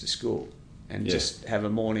kids to school and just have a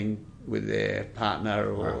morning with their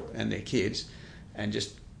partner and their kids and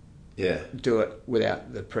just do it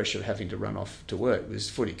without the pressure of having to run off to work. Because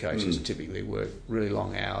footy coaches typically work really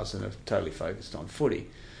long hours and are totally focused on footy.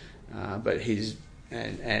 But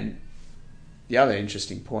and the other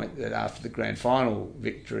interesting point that after the grand final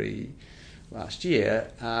victory last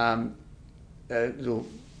year, a little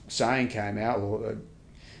saying came out, or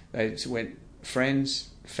they went, friends,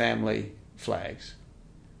 family, flags.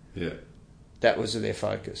 Yeah. That was their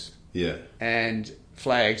focus. Yeah. And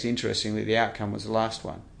flags, interestingly, the outcome was the last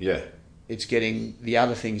one. Yeah. It's getting the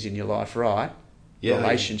other things in your life right,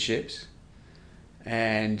 relationships,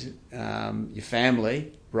 and your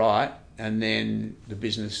family right, and then the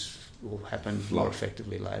business will happen more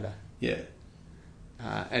effectively later. Yeah.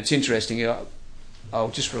 And it's interesting, I'll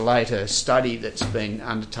just relate a study that's been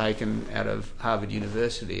undertaken out of Harvard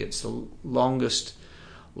University. It's the longest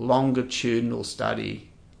longitudinal study.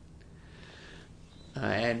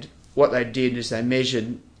 And what they did is they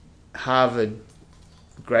measured Harvard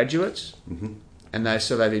graduates, and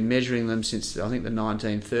they've been measuring them since, I think, the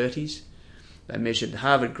 1930s. They measured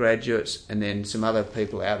Harvard graduates and then some other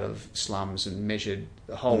people out of slums and measured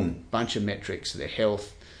a whole bunch of metrics, their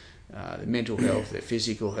health, their mental health, their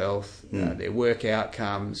physical health, their work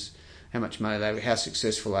outcomes, how much money they have, how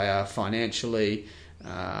successful they are financially,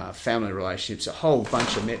 family relationships, a whole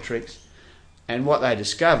bunch of metrics. And what they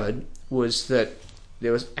discovered was that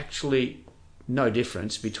there was actually no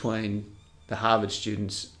difference between the Harvard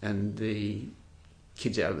students and the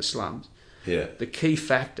kids out of the slums. Yeah. The key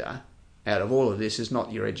factor out of all of this is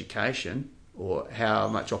not your education or how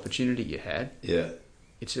much opportunity you had. Yeah.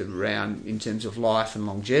 It's around, in terms of life and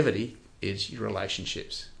longevity, is your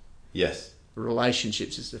relationships. Yes.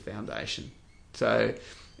 Relationships is the foundation. So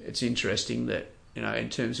it's interesting that, in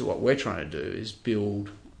terms of what we're trying to do is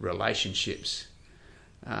build relationships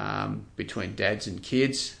between dads and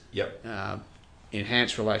kids. Yep.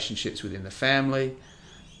 Enhance relationships within the family.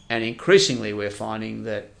 And increasingly we're finding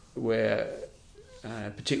that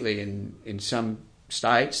particularly in some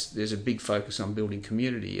states, there's a big focus on building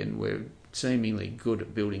community, and we're seemingly good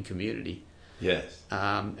at building community. Yes.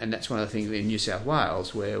 And that's one of the things in New South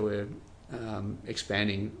Wales where we're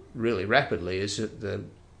expanding really rapidly, is that the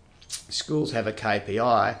schools have a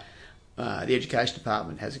KPI. The Education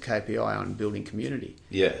Department has a KPI on building community.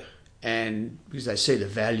 Yeah. and because they see the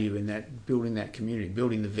value in that, building that community,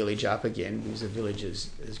 building the village up again, because the village is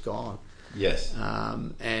gone. Yes.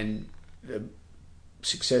 And a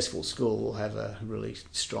successful school will have a really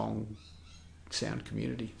strong, sound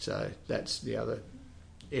community. So that's the other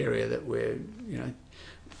area that we're,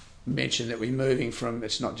 mentioned, that we're moving from.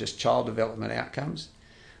 It's not just child development outcomes,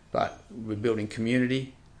 but we're building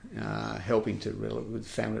community, helping with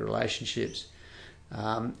family relationships.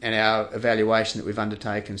 And our evaluation that we've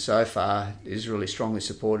undertaken so far is really strongly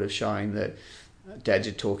supportive, showing that dads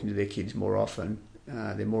are talking to their kids more often.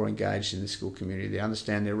 They're more engaged in the school community. They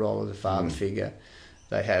understand their role as a father figure.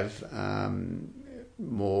 They have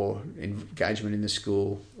more engagement in the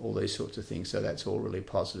school, all these sorts of things. So that's all really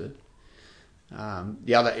positive.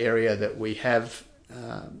 The other area that we have,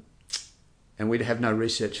 and we have no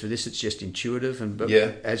research for this, it's just intuitive, but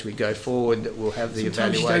as we go forward, that we'll have the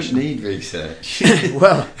Sometimes evaluation. you don't need research.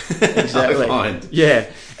 Well, exactly. I find. Yeah,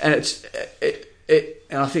 and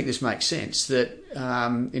and I think this makes sense, that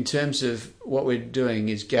in terms of what we're doing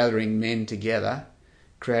is gathering men together,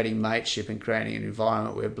 creating mateship and creating an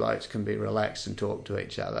environment where blokes can be relaxed and talk to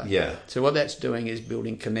each other. Yeah. So what that's doing is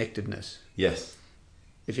building connectedness. Yes.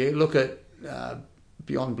 If you look at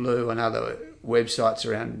Beyond Blue and other websites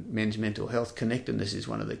around men's mental health, connectedness is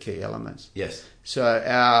one of the key elements. Yes. So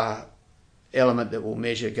our element that we'll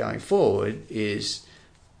measure going forward is,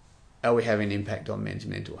 are we having an impact on men's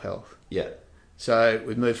mental health? Yeah. So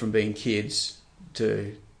we've moved from being kids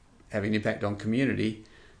to having an impact on community,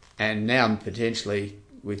 and now potentially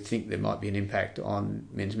we think there might be an impact on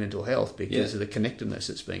men's mental health because of the connectedness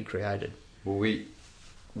that's being created. Well,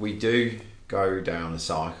 we do go down a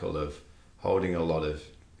cycle of holding a lot of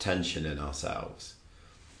tension in ourselves,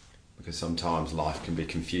 because sometimes life can be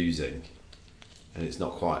confusing and it's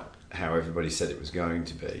not quite how everybody said it was going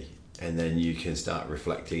to be, and then you can start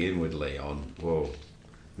reflecting inwardly on, well,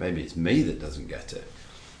 maybe it's me that doesn't get it,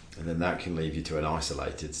 and then that can leave you to an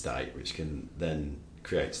isolated state, which can then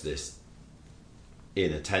creates this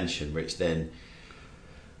inner tension, which then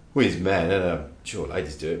with men, and I'm sure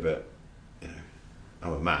ladies do it, but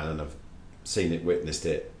I'm a man and I've seen it, witnessed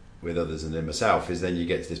it with others and in myself, is then you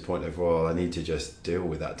get to this point of, well, I need to just deal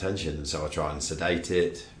with that tension, and so I try and sedate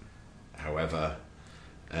it, however,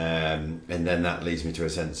 and then that leads me to a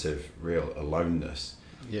sense of real aloneness.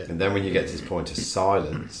 Yeah. And then when you get to this point of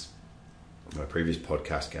silence, my previous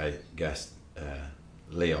podcast guest,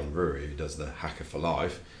 Leon Ruri, who does the Hacker for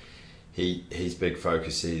Life, his big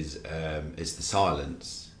focus is the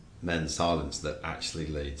silence, men's silence, that actually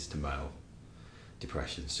leads to male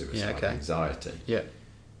depression, suicide, anxiety. Yeah.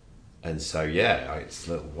 And so, it's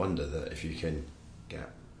little wonder that if you can get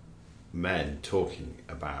men talking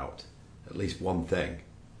about at least one thing,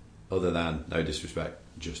 other than, no disrespect,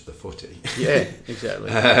 just the footy. Yeah, exactly.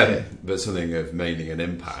 But something of meaning and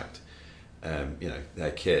impact,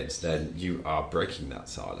 their kids, then you are breaking that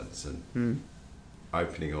silence and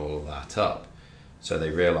opening all of that up. So they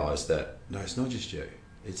realise that, no, it's not just you,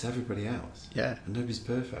 it's everybody else. Yeah. And nobody's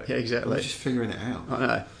perfect. Yeah, exactly. We're just figuring it out. I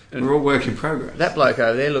know. And we're all work in progress. that bloke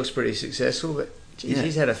over there looks pretty successful, but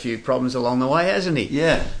he's had a few problems along the way, hasn't he?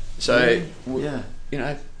 Yeah. So,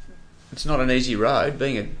 it's not an easy road.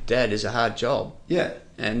 Being a dad is a hard job. Yeah.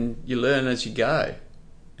 And you learn as you go,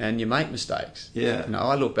 and you make mistakes. Yeah.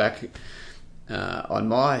 I look back on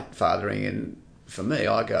my fathering, and for me,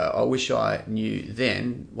 I go, I wish I knew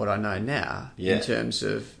then what I know now in terms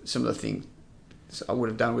of some of the things I would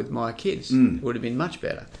have done with my kids. It would have been much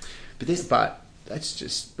better. But that's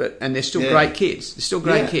just... And they're still great kids. They're still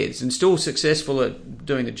great kids and still successful at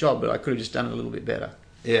doing the job, but I could have just done it a little bit better.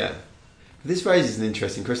 Yeah. This raises an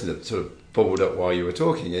interesting question that sort of bubbled up while you were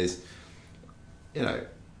talking is,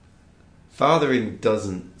 fathering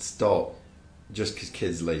doesn't stop just because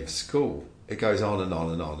kids leave school. It goes on and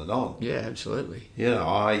on and on and on. Yeah, absolutely.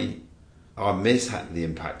 I miss the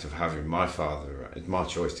impact of having my father around. It's my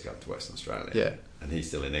choice to go up to Western Australia. Yeah. And he's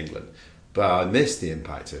still in England. But I miss the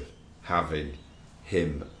impact of having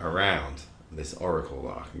him around, this oracle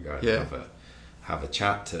that I can go and have a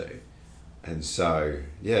chat to. And so,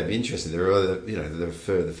 it'd be interesting. There are other, there are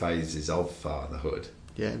further phases of fatherhood.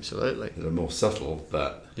 Yeah, absolutely. That are more subtle,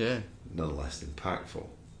 but nonetheless impactful.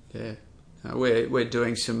 Yeah. We're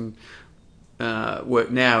doing some work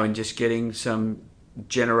now in just getting some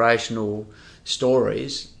generational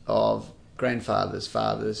stories of grandfathers,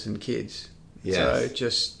 fathers and kids. Yes. So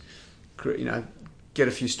just, get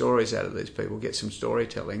a few stories out of these people, get some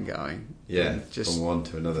storytelling going. Yeah, just from one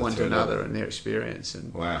to another. One to another and their experience.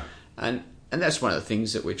 And wow. And that's one of the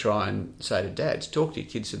things that we try and say to dads, talk to your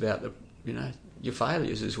kids about your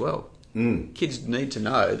failures as well. Kids need to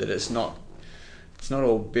know that it's not it's not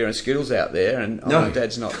all beer and skittles out there, and No. my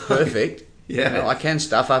dad's not perfect. Yeah. You know, I can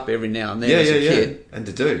stuff up every now and then as a kid. And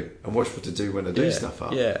to do, and watch what to do when I do stuff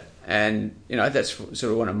up. Yeah, and that's sort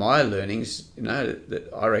of one of my learnings. That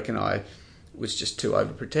I reckon I was just too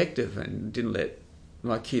overprotective and didn't let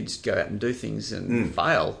my kids go out and do things and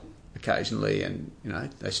fail occasionally, and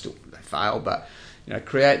they fail, but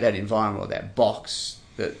create that environment or that box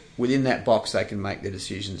that within that box they can make their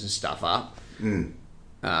decisions and stuff up.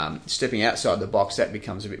 Stepping outside the box, that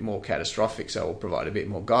becomes a bit more catastrophic, so we'll provide a bit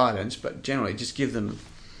more guidance, but generally just give them,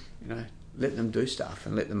 let them do stuff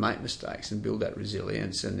and let them make mistakes and build that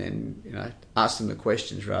resilience, and then, ask them the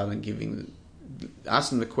questions rather than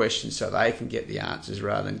ask them the questions so they can get the answers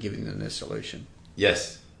rather than giving them the solution.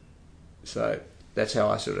 Yes. So that's how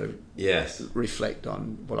I sort of reflect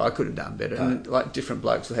on what I could have done better. And like different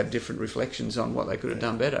blokes will have different reflections on what they could have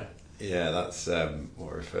done better. Yeah, that's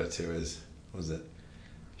what I refer to as, what was it?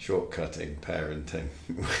 Shortcutting parenting.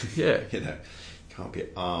 Yeah. Can't be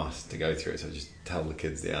asked to go through it, so just tell the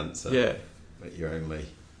kids the answer. Yeah. But you only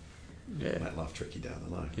make life tricky down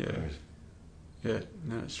the line. Yeah. Yeah,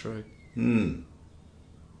 no, it's true.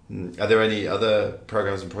 Are there any other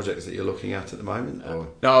programs and projects that you're looking at the moment? Or?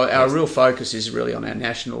 No, our real focus is really on our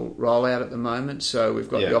national rollout at the moment. So we've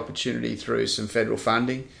got the opportunity through some federal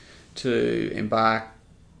funding to embark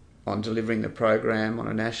on delivering the program on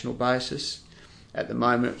a national basis. At the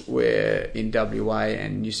moment, we're in WA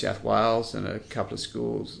and New South Wales and a couple of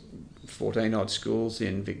schools, 14 odd schools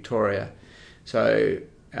in Victoria. So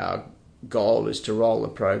our goal is to roll the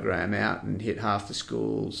program out and hit half the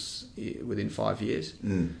schools within 5 years.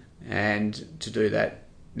 And to do that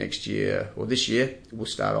next year, or this year, we'll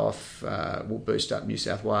start off, we'll boost up New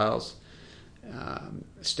South Wales,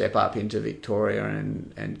 step up into Victoria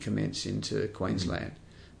and commence into Queensland.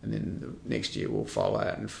 And then the next year we'll follow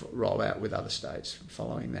out and roll out with other states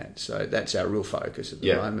following that. So that's our real focus at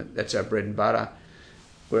the moment. That's our bread and butter.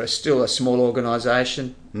 We're still a small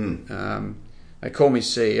organisation. They call me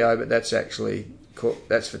CEO, but that's actually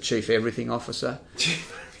that's for Chief Everything Officer.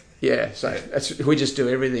 Yeah, so we just do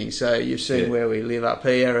everything. So you've seen where we live up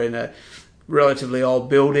here in a relatively old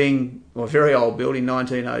building, or very old building,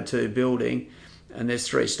 1902 building, and there's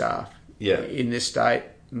 3 staff in this state.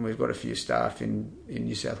 And we've got a few staff in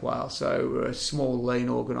New South Wales. So we're a small, lean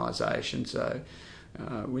organisation. So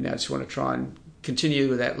we now just want to try and continue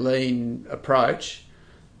with that lean approach,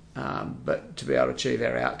 but to be able to achieve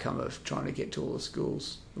our outcome of trying to get to all the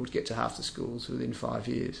schools, or get to half the schools within 5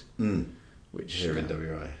 years. Which here in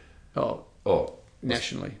WA.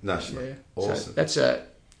 Nationally. Nationally. Yeah. Awesome. So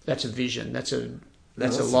that's a vision. That's a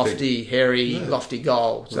lofty, hairy, lofty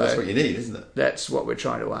goal. Well, that's what you need, isn't it? That's what we're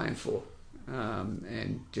trying to aim for.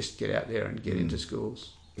 And just get out there and get into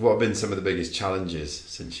schools. What have been some of the biggest challenges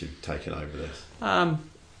since you've taken over this?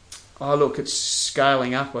 Look, it's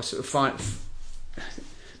scaling up. I sort of find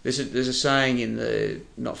there's a saying in the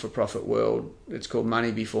not-for-profit world. It's called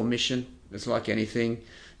money before mission. It's like anything.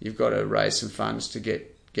 You've got to raise some funds to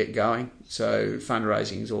get going. So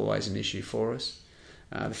fundraising is always an issue for us.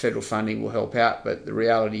 The federal funding will help out, but the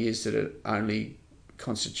reality is that it only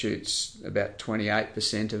constitutes about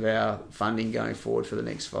 28% of our funding going forward for the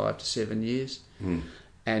next 5 to 7 years.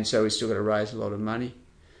 And so we've still got to raise a lot of money.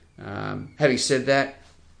 Having said that,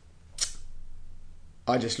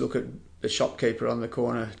 I just look at the shopkeeper on the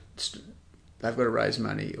corner. They've got to raise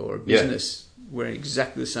money, or a business. We're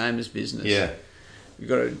exactly the same as business. They've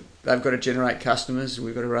got to generate customers.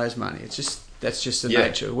 We've got to raise money. That's just the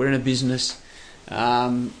nature. We're in a business. Are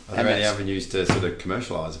there any avenues to sort of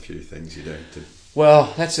commercialise a few things you do?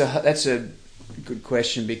 Well, that's a good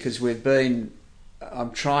question, because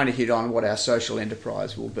I'm trying to hit on what our social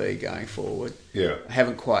enterprise will be going forward. I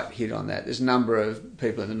haven't quite hit on that. There's a number of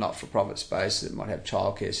people in the not-for-profit space that might have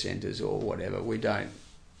childcare centres or whatever. We're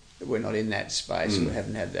not in that space. We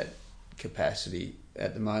haven't had that capacity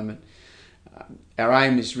at the moment. Our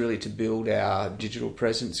aim is really to build our digital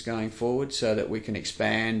presence going forward so that we can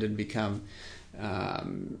expand and become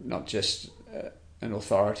not just an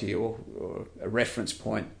authority or a reference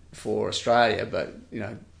point for Australia, but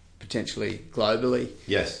potentially globally.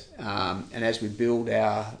 Yes. And as we build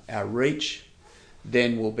our reach,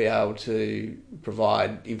 then we'll be able to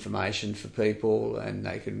provide information for people, and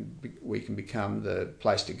we can become the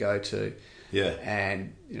place to go to.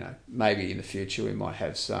 And maybe in the future we might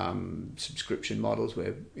have some subscription models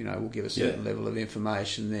where we'll give a certain level of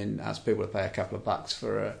information, then ask people to pay a couple of bucks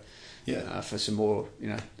for for some more,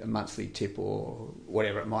 a monthly tip or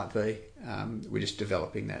whatever it might be. We're just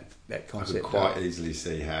developing that concept. I could quite easily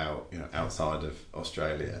see how, outside of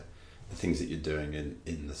Australia, the things that you're doing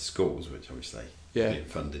in the schools, which obviously you're being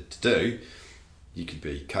funded to do, you could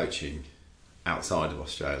be coaching outside of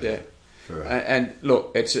Australia. Yeah. For And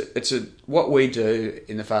look, what we do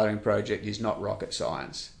in the Fathering Project is not rocket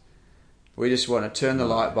science. We just want to turn the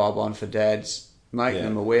light bulb on for dads, make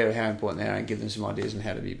them aware of how important they are, and give them some ideas on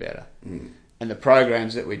how to be better. And the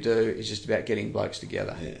programs that we do is just about getting blokes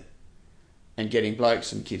together, and getting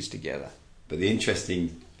blokes and kids together. But the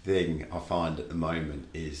interesting thing I find at the moment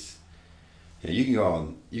is, you can go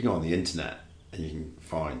on the internet and you can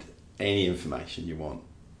find any information you want,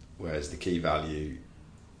 whereas the key value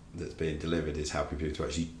that's being delivered is helping people to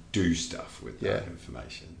actually do stuff with that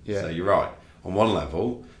information. So you're right. On one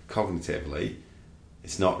level, cognitively,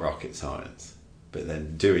 it's not rocket science, but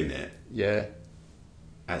then doing it,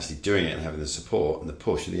 actually doing it and having the support and the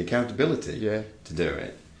push and the accountability to do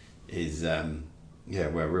it is,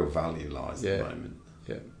 where real value lies at the moment.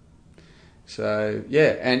 Yeah. So,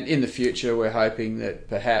 and in the future, we're hoping that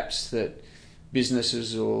perhaps that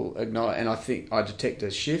businesses will acknowledge, and I think I detect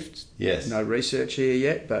a shift. Yes. No research here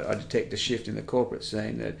yet, but I detect a shift in the corporate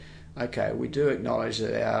scene that, okay, we do acknowledge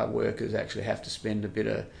that our workers actually have to spend a bit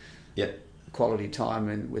of quality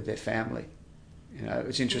time with their family.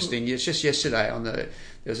 It's interesting. It's just yesterday there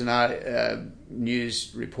was a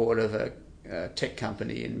news report of a tech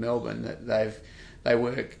company in Melbourne that they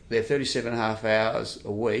work their 37.5 hours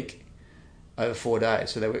a week over 4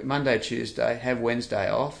 days. So they work Monday, Tuesday, have Wednesday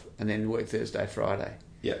off, and then work Thursday, Friday.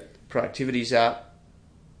 Yeah. Productivity's up,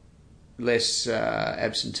 less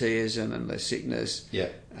absenteeism and less sickness. Yeah.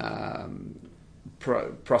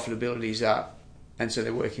 Profitability's up, and so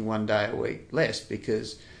they're working 1 day a week less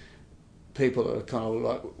because people are kind of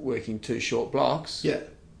like working 2 short blocks. Yeah.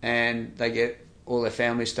 And they get all their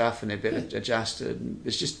family stuff and they're better adjusted. And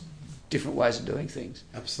there's just different ways of doing things.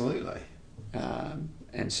 Absolutely.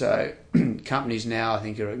 And so companies now, I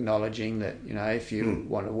think, are acknowledging that, if you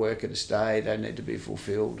want to work at a stay, they need to be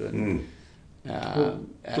fulfilled. And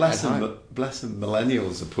bless them,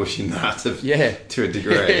 millennials are pushing that to a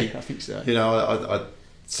degree. I think so. I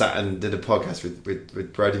sat and did a podcast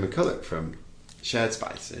with Brodie McCulloch from Shared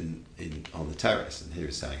Space on the terrace, and he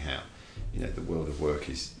was saying how the world of work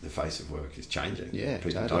the face of work is changing. Yeah,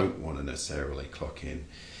 people totally. don't want to necessarily clock in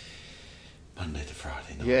Monday to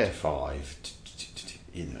Friday, 9 to 5.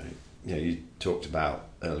 You talked about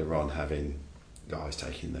earlier on having guys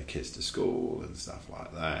taking their kids to school and stuff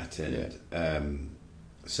like that, and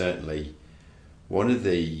certainly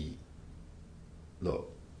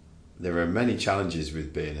there are many challenges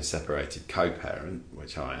with being a separated co-parent,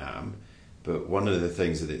 which I am, but one of the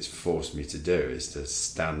things that it's forced me to do is to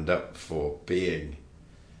stand up for being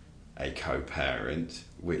a co-parent,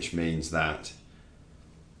 which means that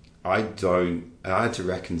I had to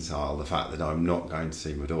reconcile the fact that I'm not going to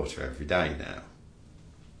see my daughter every day now.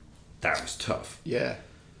 That was tough. Yeah.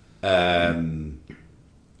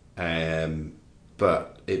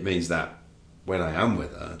 But it means that when I am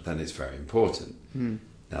with her, then it's very important.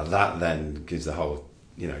 Now that then gives the whole,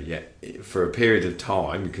 for a period of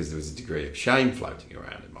time, because there was a degree of shame floating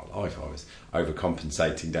around in my life, I was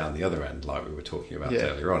overcompensating down the other end, like we were talking about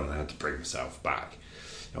earlier on, and I had to bring myself back.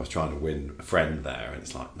 I was trying to win a friend there, and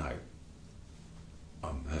it's like, no,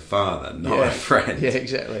 I'm her father, not a friend. Yeah,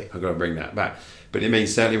 exactly. I've got to bring that back. But it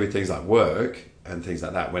means certainly with things like work and things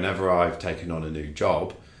like that, whenever I've taken on a new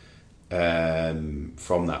job,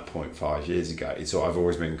 from that point 5 years ago, I've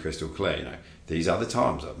always been crystal clear, these are the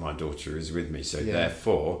times that my daughter is with me, so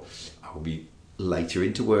therefore I will be later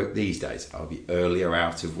into work these days, I'll be earlier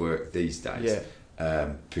out of work these days,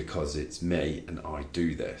 because it's me and I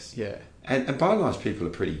do this. Yeah. And by and large, people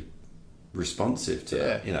are pretty responsive to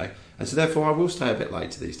that, and so therefore I will stay a bit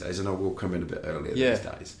later these days and I will come in a bit earlier these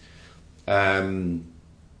days.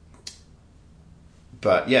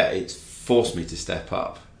 But it's forced me to step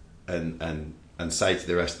up and say to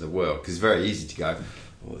the rest of the world, because it's very easy to go,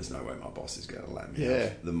 there's no way my boss is going to let me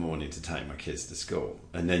have the morning to take my kids to school,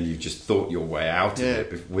 and then you've just thought your way out of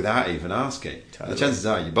it without even asking. Totally. The chances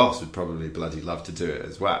are your boss would probably bloody love to do it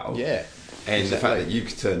as well. And the fact that you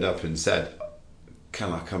turned up and said,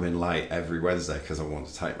 can I come in late every Wednesday because I want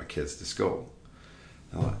to take my kids to school?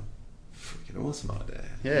 I'm like, freaking awesome idea.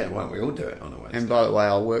 Yeah. Why don't we all do it on a Wednesday? And by the way,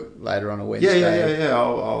 I'll work later on a Wednesday. Yeah.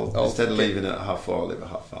 I'll instead of leaving at 4:30, I'll leave at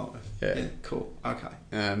 5:30. Yeah. Cool. Okay.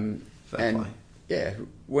 Fair play. Yeah,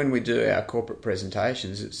 when we do our corporate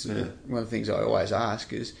presentations, it's one of the things I always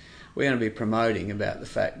ask is, we're going to be promoting about the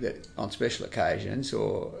fact that on special occasions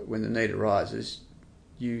or when the need arises,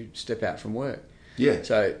 you step out from work. Yeah.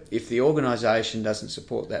 So if the organisation doesn't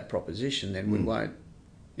support that proposition, then we won't,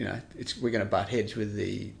 we're going to butt heads with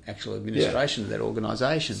the actual administration of that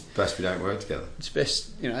organisation. It's best we don't work together. It's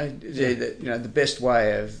best, the best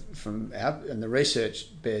way and the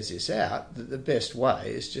research bears this out, that the best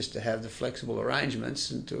way is just to have the flexible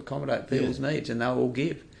arrangements and to accommodate people's needs, and they'll all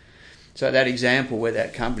give. So that example where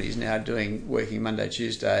that company is now working Monday,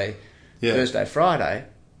 Tuesday, Thursday, Friday,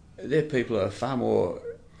 their people are far more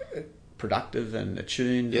productive and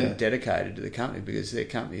attuned and dedicated to the company, because their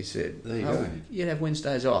company said, you'd have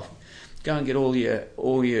Wednesdays off. Go and get all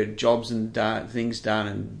your jobs and things done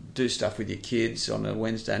and do stuff with your kids on a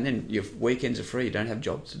Wednesday, and then your weekends are free. You don't have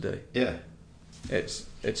jobs to do. Yeah. It's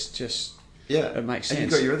just... Yeah. It makes sense.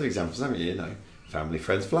 And you've got your other examples, haven't you? Family,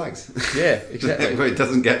 friends, flags. Yeah, exactly. Where it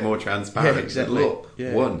doesn't get more transparent. Yeah, exactly. Look,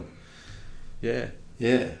 one. Yeah.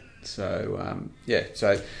 Yeah. So,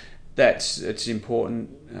 so it's important,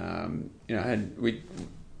 and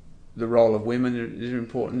the role of women is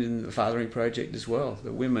important in the Fathering Project as well.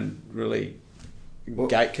 The women really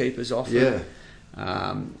gatekeepers often. Yeah.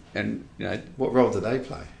 And what role do they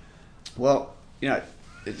play? Well,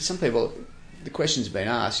 some people, the question's been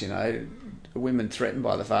asked, are women threatened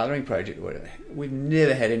by the Fathering Project? We've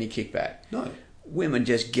never had any kickback. No. Women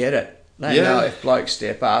just get it. They know if blokes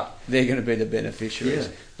step up, they're going to be the beneficiaries.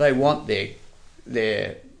 Yeah. They want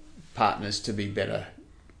their partners to be better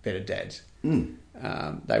dads.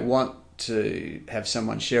 They want to have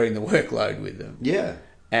someone sharing the workload with them. Yeah.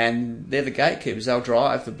 And they're the gatekeepers. They'll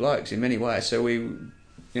drive the blokes in many ways. So we,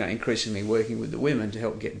 increasingly working with the women to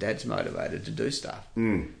help get dads motivated to do stuff.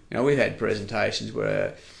 We've had presentations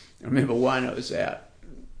where I remember one, it was out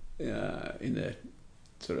in the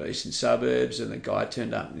sort of eastern suburbs, and the guy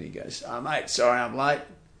turned up and he goes, "Oh, mate, sorry I'm late.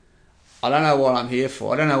 I don't know what I'm here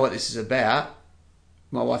for. I don't know what this is about.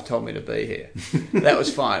 My wife told me to be here." That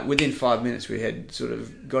was fine. Within 5 minutes, we had sort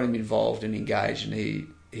of got him involved and engaged, and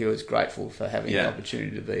he was grateful for having the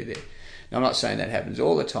opportunity to be there. Now, I'm not saying that happens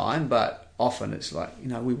all the time, but often it's like,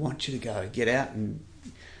 we want you to get out and,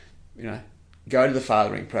 go to the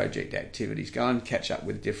Fathering Project activities, go and catch up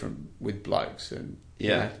with blokes, and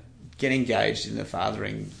get engaged in the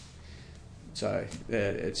fathering. So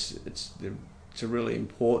it's a really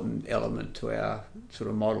important element to our sort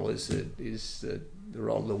of model is the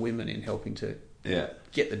role of the women in helping to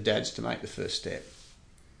get the dads to make the first step.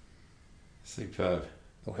 Superb.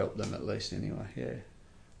 Or help them at least anyway, yeah.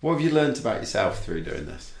 What have you learned about yourself through doing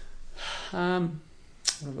this? What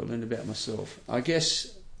have I learned about myself? I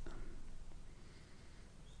guess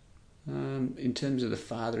in terms of the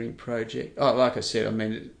Fathering Project, like I said, I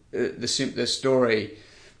mean, the story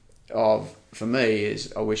for me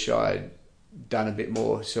is I wish I'd done a bit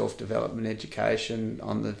more self-development education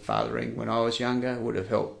on the fathering when I was younger. Would have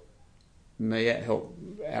helped me help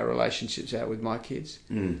our relationships out with my kids.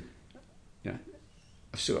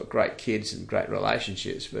 I've still got great kids and great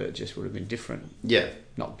relationships, but it just would have been different. Yeah.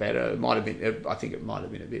 Not better. It might have been, I think it might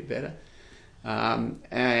have been a bit better.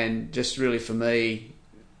 And just really for me,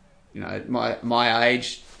 my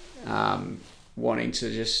age, wanting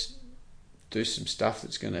to just do some stuff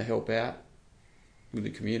that's going to help out with the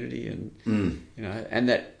community, and and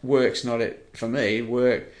that works. For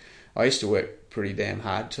me, I used to work pretty damn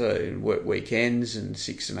hard too, and work weekends and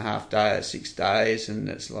 6 days, and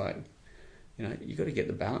it's like, you got to get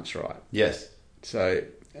the balance right. Yes. So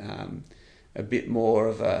a bit more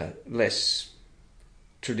of a less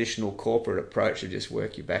traditional corporate approach of just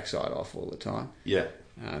work your backside off all the time. Yeah.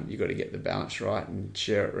 You got to get the balance right and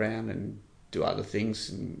share it around and do other things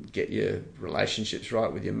and get your relationships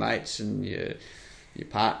right with your mates and your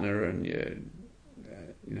partner, and it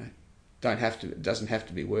doesn't have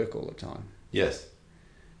to be work all the time. Yes.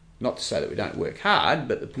 Not to say that we don't work hard,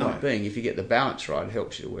 but the point being, if you get the balance right, it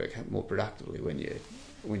helps you to work more productively when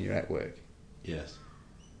you're at work. Yes.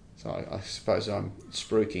 So I suppose I'm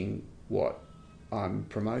spruiking what I'm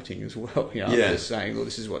promoting as well. I'm just saying, well,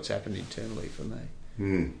 this is what's happened internally for me.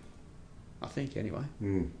 I think, anyway.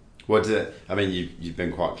 You've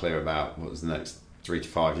been quite clear about what does the next 3 to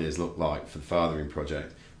 5 years look like for the Fathering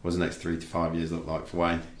Project. What does the next 3 to 5 years look like for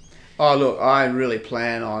Wayne? Oh, look, I really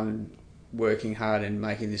plan on working hard and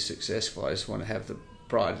making this successful. I just want to have the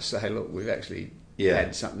pride to say, look, we've actually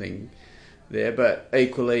had something there. But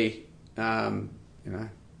equally, I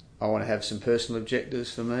want to have some personal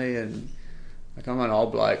objectives for me, and I'm an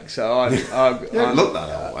old bloke, so I'm look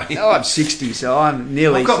that old way. I'm 60, so I'm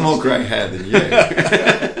nearly. I've got 60. More grey hair than you.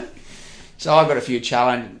 So I've got a few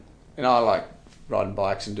challenges, and I like riding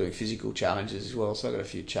bikes and doing physical challenges as well. So I've got a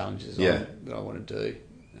few challenges that I want to do,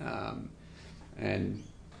 and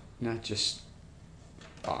I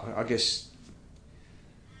guess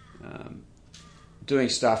doing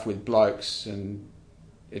stuff with blokes and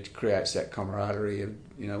it creates that camaraderie of,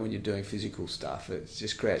 you know, when you're doing physical stuff, it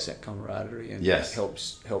just creates that camaraderie and Yes.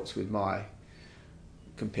 helps with my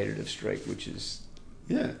competitive streak, which is,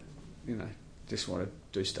 Yeah. you know, just want to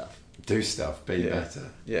do stuff. Do stuff, be Yeah. better,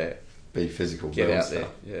 Yeah. be physical, Get build out stuff.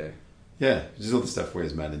 there. Yeah, which is all the stuff we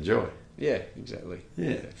as men enjoy. Yeah. Yeah, exactly.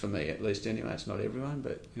 Yeah. For me, at least, anyway. It's not everyone,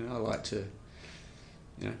 but, you know, I like to,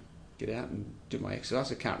 you know, get out and do my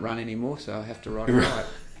exercise. I can't run anymore, so I have to ride a bike.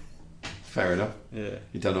 Fair enough. Yeah.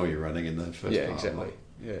 You've done all your running in the first Yeah, part. exactly.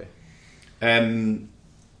 Yeah.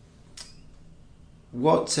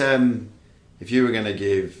 What if you were going to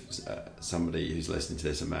give somebody who's listening to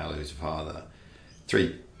this, a male who's a father,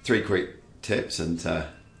 three quick tips and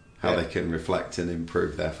how they can reflect and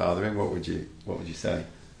improve their fathering? What would you say?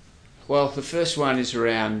 Well, the first one is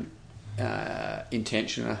around being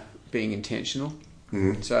intentional.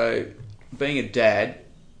 Mm-hmm. So, being a dad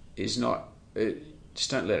is not just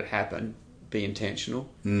don't let it happen. Be intentional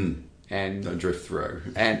and Don't drift through.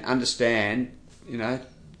 and understand, you know,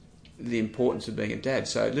 the importance of being a dad.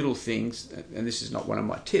 So little things, and this is not one of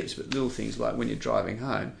my tips, but little things like when you're driving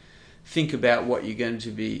home, think about what you're going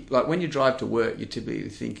to be like. When you drive to work, you're typically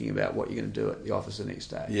thinking about what you're going to do at the office the next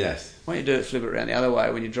day. Yes. When you do it, flip it around the other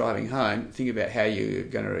way. When you're driving home, think about how you're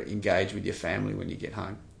going to engage with your family when you get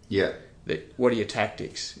home. Yeah. What are your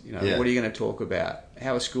tactics? You know, Yeah. what are you going to talk about?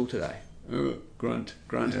 How was school today? Grunt.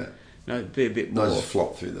 Yeah. No, be a bit more. Not just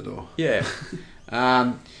flop through the door. Yeah.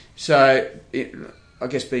 I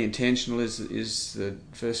guess be intentional is the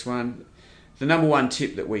first one. The number one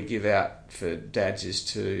tip that we give out for dads is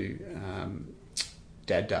to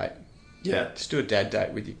dad date. Yeah. Just do a dad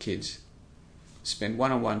date with your kids. Spend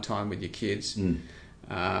one-on-one time with your kids.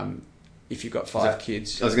 If you've got five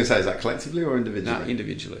kids... I was going to say, is that collectively or individually? No,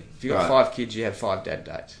 individually. If you've got Right. 5 kids, you have 5 dad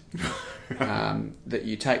dates. That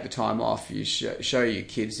you take the time off, you show your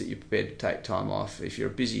kids that you're prepared to take time off. If you're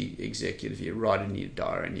a busy executive, you write it in your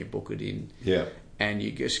diary and you book it in. Yeah. And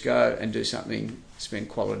you just go and do something, spend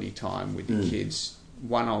quality time with your kids,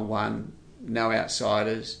 one-on-one, no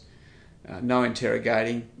outsiders, no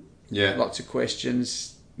interrogating, Yeah. lots of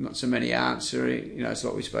questions, not so many answering, you know, it's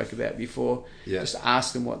what we spoke about before. Yeah. Just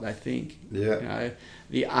ask them what they think. Yeah. You know,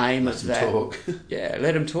 the aim Let of them that. talk. Yeah,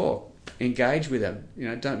 let them talk. Engage with them. You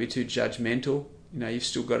know, don't be too judgmental. You know, you've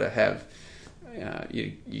still got to have,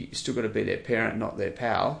 you still got to be their parent, not their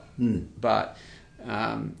pal. But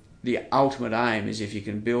the ultimate aim is if you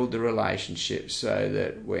can build the relationship so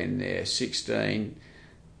that when they're 16,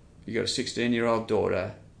 you've got a 16-year-old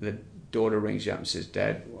daughter, the daughter rings you up and says,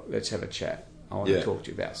 Dad, let's have a chat. I want to talk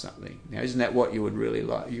to you about something. Now, isn't that what you would really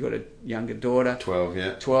like? You've got a younger daughter. 12,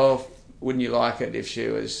 yeah. 12. Wouldn't you like it if she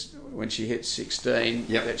was, when she hits 16,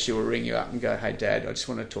 that she will ring you up and go, hey, Dad, I just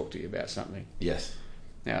want to talk to you about something. Yes.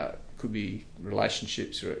 Now, it could be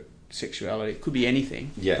relationships or sexuality. It could be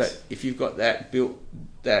anything. Yes. But if you've got that built,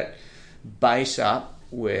 that base up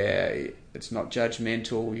where it's not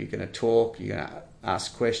judgmental, you're going to talk, you're going to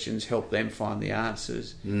ask questions, help them find the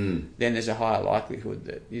answers, then there's a higher likelihood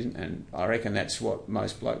that isn't. And I reckon that's what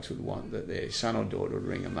most blokes would want, that their son or daughter would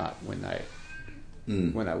ring them up when they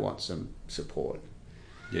want some support.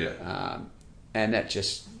 Yeah. And that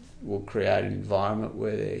just will create an environment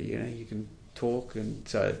where you can talk. And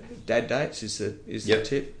so dad dates is the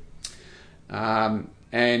tip.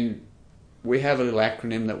 And we have a little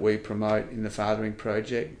acronym that we promote in the Fathering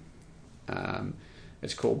Project.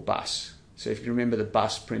 It's called BUS. So if you remember the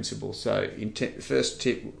BUS principle, so the first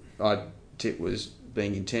tip was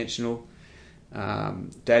being intentional,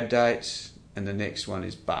 dad dates, and the next one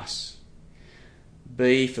is BUS.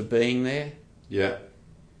 B for being there. Yeah.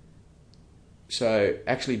 So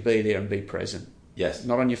actually be there and be present. Yes.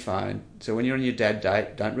 Not on your phone. So when you're on your dad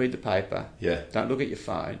date, don't read the paper. Yeah. Don't look at your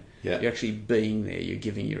phone. Yeah. You're actually being there. You're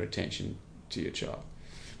giving your attention to your child.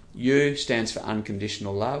 U stands for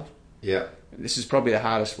unconditional love. Yeah. This is probably the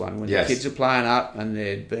hardest one. When Yes. the kids are playing up and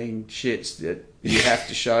they're being shits, that you have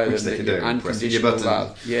to show them Which they that can you're do, unconditional pressing your button.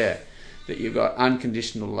 love. Yeah. That you've got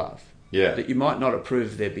unconditional love. Yeah. That you might not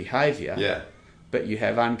approve of their behaviour, Yeah. but you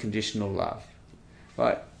have unconditional love.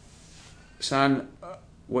 Like, son,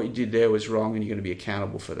 what you did there was wrong and you're going to be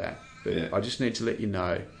accountable for that. But I just need to let you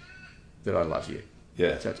know that I love you.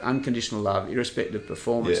 Yeah. So it's unconditional love, irrespective of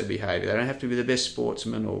performance or behaviour. They don't have to be the best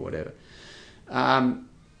sportsman or whatever.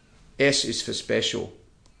 S is for special.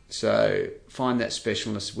 So find that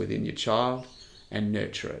specialness within your child and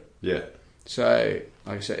nurture it. Yeah. So,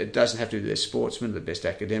 like I said, it doesn't have to be the best sportsman, the best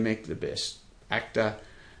academic, the best actor.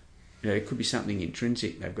 You know, it could be something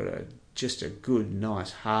intrinsic. They've got just a good,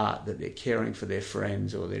 nice heart, that they're caring for their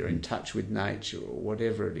friends or they're in touch with nature or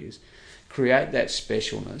whatever it is. Create that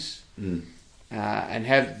specialness and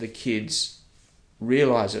have the kids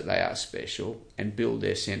realise that they are special and build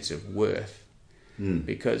their sense of worth.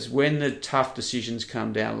 Because when the tough decisions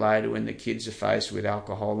come down later, when the kids are faced with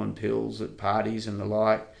alcohol and pills at parties and the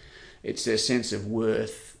like, it's their sense of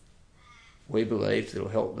worth, we believe, that will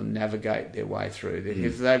help them navigate their way through. That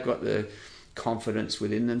if they've got the confidence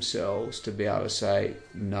within themselves to be able to say,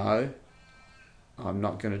 no, I'm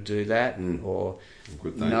not going to do that, or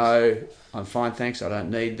no, I'm fine, thanks, I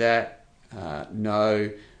don't need that,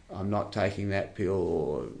 no, I'm not taking that pill,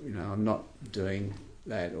 or I'm not doing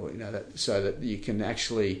that, or that, so that you can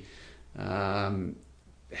actually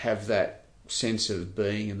have that sense of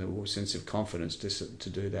being and the sense of confidence to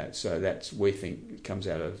do that. So that's, we think, comes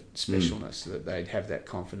out of specialness, that they have that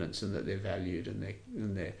confidence and that they're valued and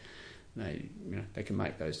they can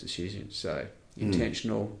make those decisions. So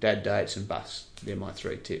intentional, dad dates and bus, they're my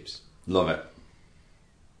 3 tips. Love it.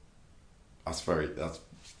 That's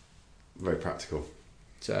very practical.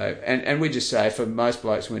 So, and we just say, for most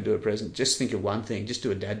blokes when we do a present, just think of one thing, just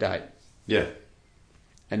do a dad date. Yeah.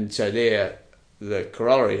 And so the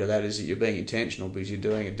corollary to that is that you're being intentional because you're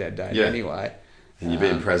doing a dad date anyway. And you're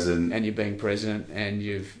being present. And you're being present, and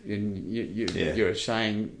you're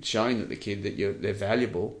showing that the kid that they're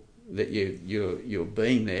valuable, that you're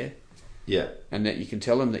being there. Yeah. And that you can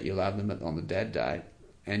tell them that you love them on the dad date,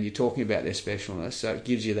 and you're talking about their specialness, so it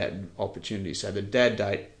gives you that opportunity. So the dad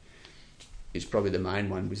date is probably the main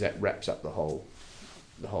one, because that wraps up the whole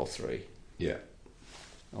 3. Yeah.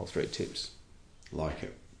 All 3 tips. Like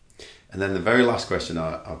it. And then the very last question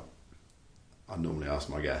I normally ask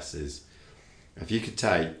my guests is, if you could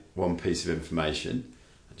take one piece of information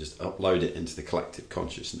and just upload it into the collective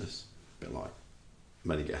consciousness, a bit like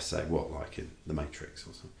many guests say, what, like in The Matrix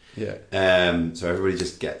or something? Yeah. So everybody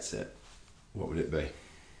just gets it. What would it be?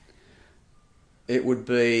 It would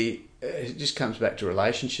be, it just comes back to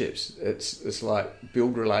relationships. It's like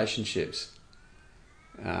build relationships.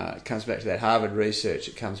 It comes back to that Harvard research.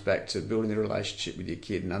 It comes back to building the relationship with your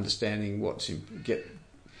kid and understanding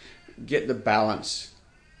get the balance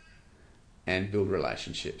and build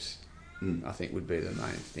relationships. I think would be the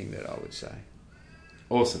main thing that I would say.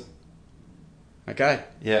 Awesome. Okay.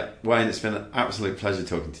 Yeah, Wayne, it's been an absolute pleasure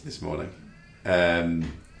talking to you this morning.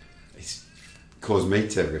 It's caused me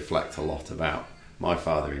to reflect a lot about my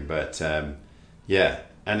fathering, but and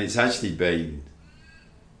it's actually been,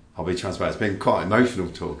 I'll be transparent, it's been quite emotional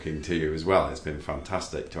talking to you as well. It's been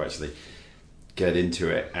fantastic to actually get into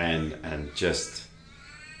it and just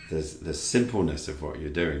the simpleness of what you're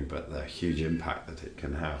doing, but the huge impact that it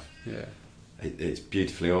can have. Yeah. It's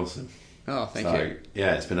beautifully awesome. Oh, thank you.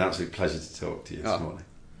 Yeah, it's been an absolute pleasure to talk to you this morning.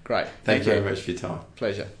 Great. Thank you very much for your time.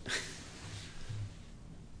 Pleasure.